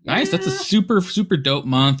 Nice. That's a Yeah. super dope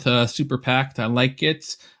month. Super packed. I like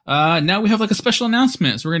it. Now we have like a special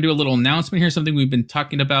announcement. So we're going to do a little announcement here, something we've been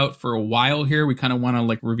talking about for a while here. We kind of want to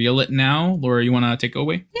like reveal it now. Laura, you want to take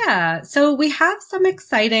away? Yeah. So we have some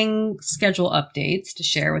exciting schedule updates to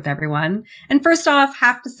share with everyone. And first off,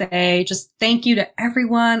 have to say just thank you to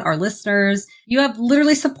everyone, our listeners. You have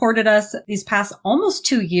literally supported us these past almost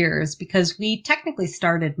 2 years because we technically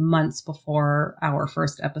started months before our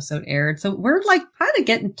first episode aired. So we're like kind of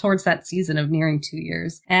getting towards that season of nearing 2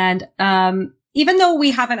 years. And, even though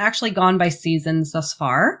we haven't actually gone by seasons thus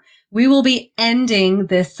far, we will be ending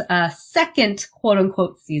this second quote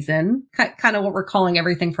unquote season, kind of what we're calling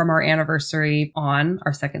everything from our anniversary on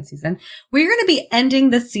our second season. We're going to be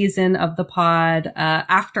ending the season of the pod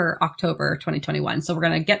after October 2021. So we're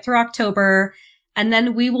going to get through October, and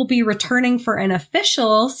then we will be returning for an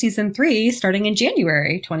official season 3 starting in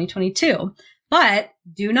January 2022. But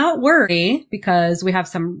do not worry because we have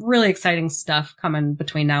some really exciting stuff coming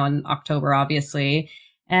between now and October, obviously.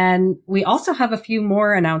 And we also have a few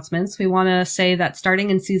more announcements. We want to say that starting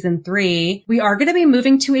in season 3, we are going to be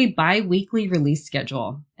moving to a bi-weekly release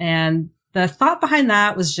schedule. And the thought behind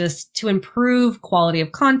that was just to improve quality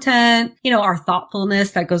of content, you know, our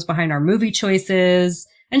thoughtfulness that goes behind our movie choices,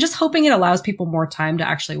 and just hoping it allows people more time to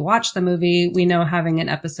actually watch the movie. We know having an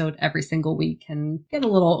episode every single week can get a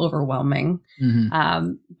little overwhelming.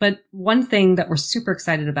 Mm-hmm. But one thing that we're super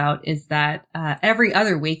excited about is that every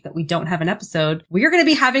other week that we don't have an episode, we are going to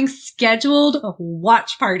be having scheduled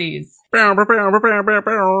watch parties. Rubber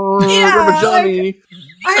Johnny.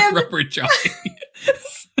 I have, Rubber Johnny.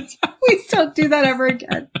 please don't do that ever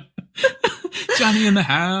again. Johnny in the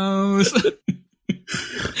house.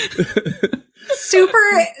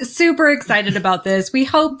 Super excited about this. We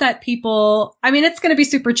hope that people, I mean, it's going to be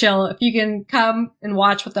super chill. If you can come and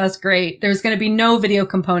watch with us, great. There's going to be no video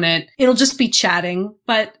component. It'll just be chatting,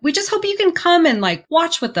 but we just hope you can come and like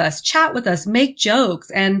watch with us, chat with us, make jokes,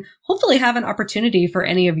 and hopefully have an opportunity for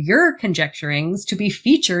any of your conjecturings to be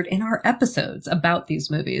featured in our episodes about these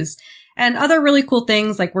movies. And other really cool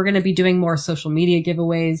things, like we're going to be doing more social media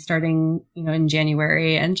giveaways starting, you know, in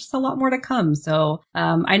January, and just a lot more to come. So,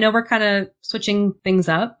 I know we're kind of switching things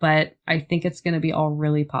up, but I think it's going to be all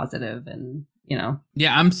really positive and,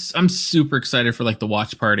 Yeah, I'm super excited for like the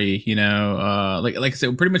watch party, like I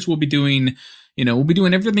said, pretty much we'll be doing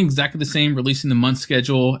everything exactly the same, releasing the month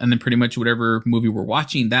schedule, and then pretty much whatever movie we're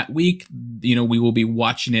watching that week, we will be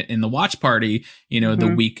watching it in the watch party,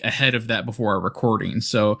 the week ahead of that before our recording.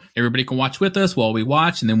 So everybody can watch with us while we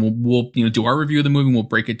watch, and then we'll do our review of the movie and we'll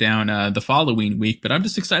break it down the following week. But I'm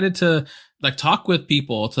just excited to like talk with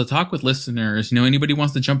people, to talk with listeners. Anybody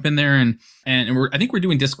wants to jump in there and I think we're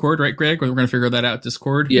doing Discord, right, Greg? We're going to figure that out.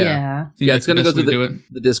 Discord. Yeah. It's going to go through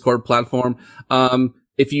the Discord platform.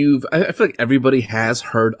 I feel like everybody has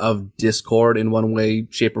heard of Discord in one way,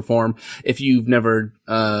 shape, or form. If you've never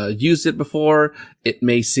used it before, it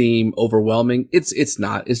may seem overwhelming. It's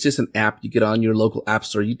not. It's just an app. You get on your local app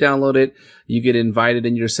store, you download it, you get invited,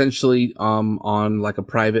 and you're essentially on like a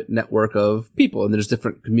private network of people. And there's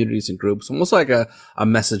different communities and groups, almost like a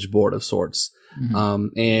message board of sorts.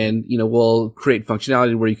 And we'll create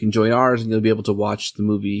functionality where you can join ours, and you'll be able to watch the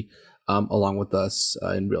movie along with us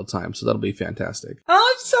in real time. So that'll be fantastic.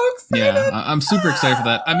 Oh, I'm so excited. Yeah, I'm super excited for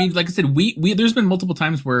that. I mean, like I said, we there's been multiple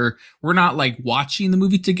times where we're not like watching the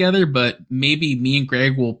movie together, but maybe me and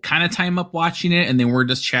Greg will kind of time up watching it, and then we're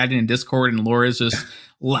just chatting in Discord, and Laura's just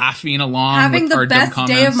laughing along, having with the our best dumb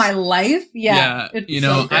day comments of my life. Yeah,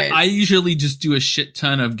 so I usually just do a shit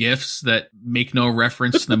ton of GIFs that make no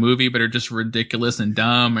reference to the movie, but are just ridiculous and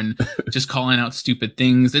dumb, and just calling out stupid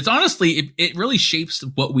things. It's honestly, it really shapes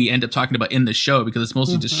what we end up talking about in the show, because it's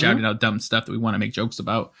mostly just shouting out dumb stuff that we want to make jokes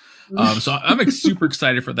about. So I'm super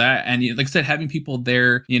excited for that. And like I said, having people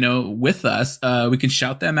there, with us, we can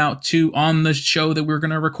shout them out too on the show that we're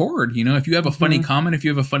going to record. If you have a funny comment, if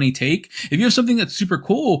you have a funny take, if you have something that's super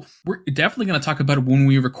cool, we're definitely going to talk about it when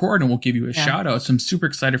we record, and we'll give you a shout out. So I'm super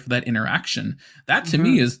excited for that interaction. That to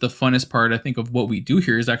me is the funnest part, I think, of what we do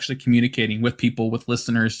here, is actually communicating with people, with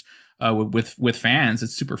listeners, with fans.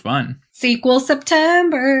 It's super fun. Sequel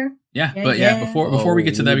September. Before we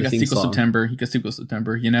get to that, we got Sequel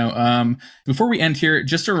September. Before we end here,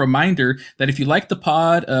 just a reminder that if you like the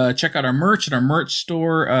pod, check out our merch at our merch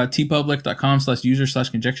store,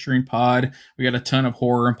 tpublic.com/user/conjecturingpod. We got a ton of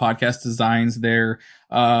horror and podcast designs there.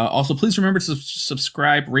 Also, please remember to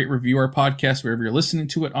subscribe, rate, review our podcast wherever you're listening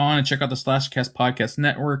to it on, and check out the Slashcast Podcast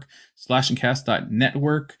Network,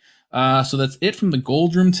 slashandcast.network. So that's it from the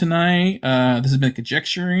Gold Room tonight. This has been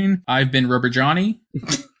Conjecturing. I've been Rubber Johnny.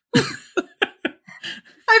 I've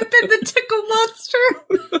been the Tickle Monster.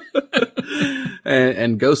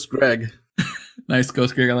 and Ghost Greg. Nice,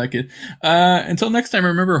 Ghost Greg. I like it. Until next time,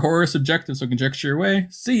 remember, horror is subjective, so conjecture your way.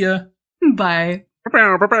 See ya. Bye.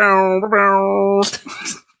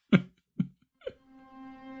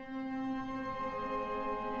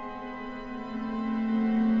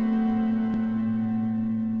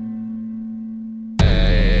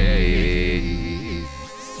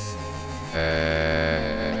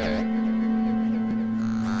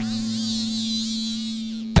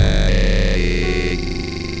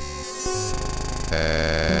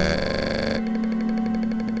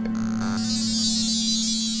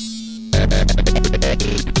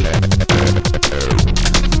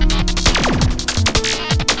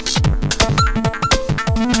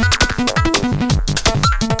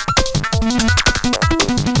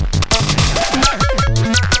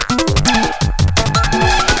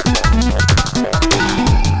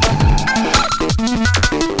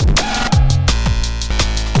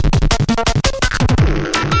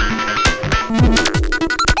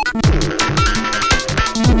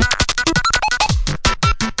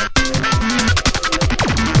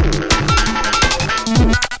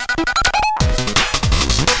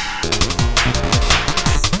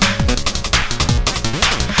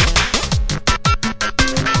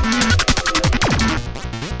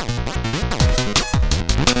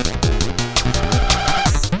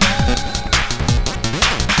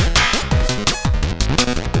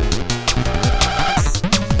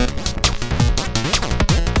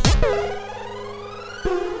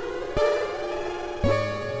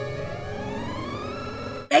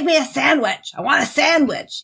 Make me a sandwich. I want a sandwich.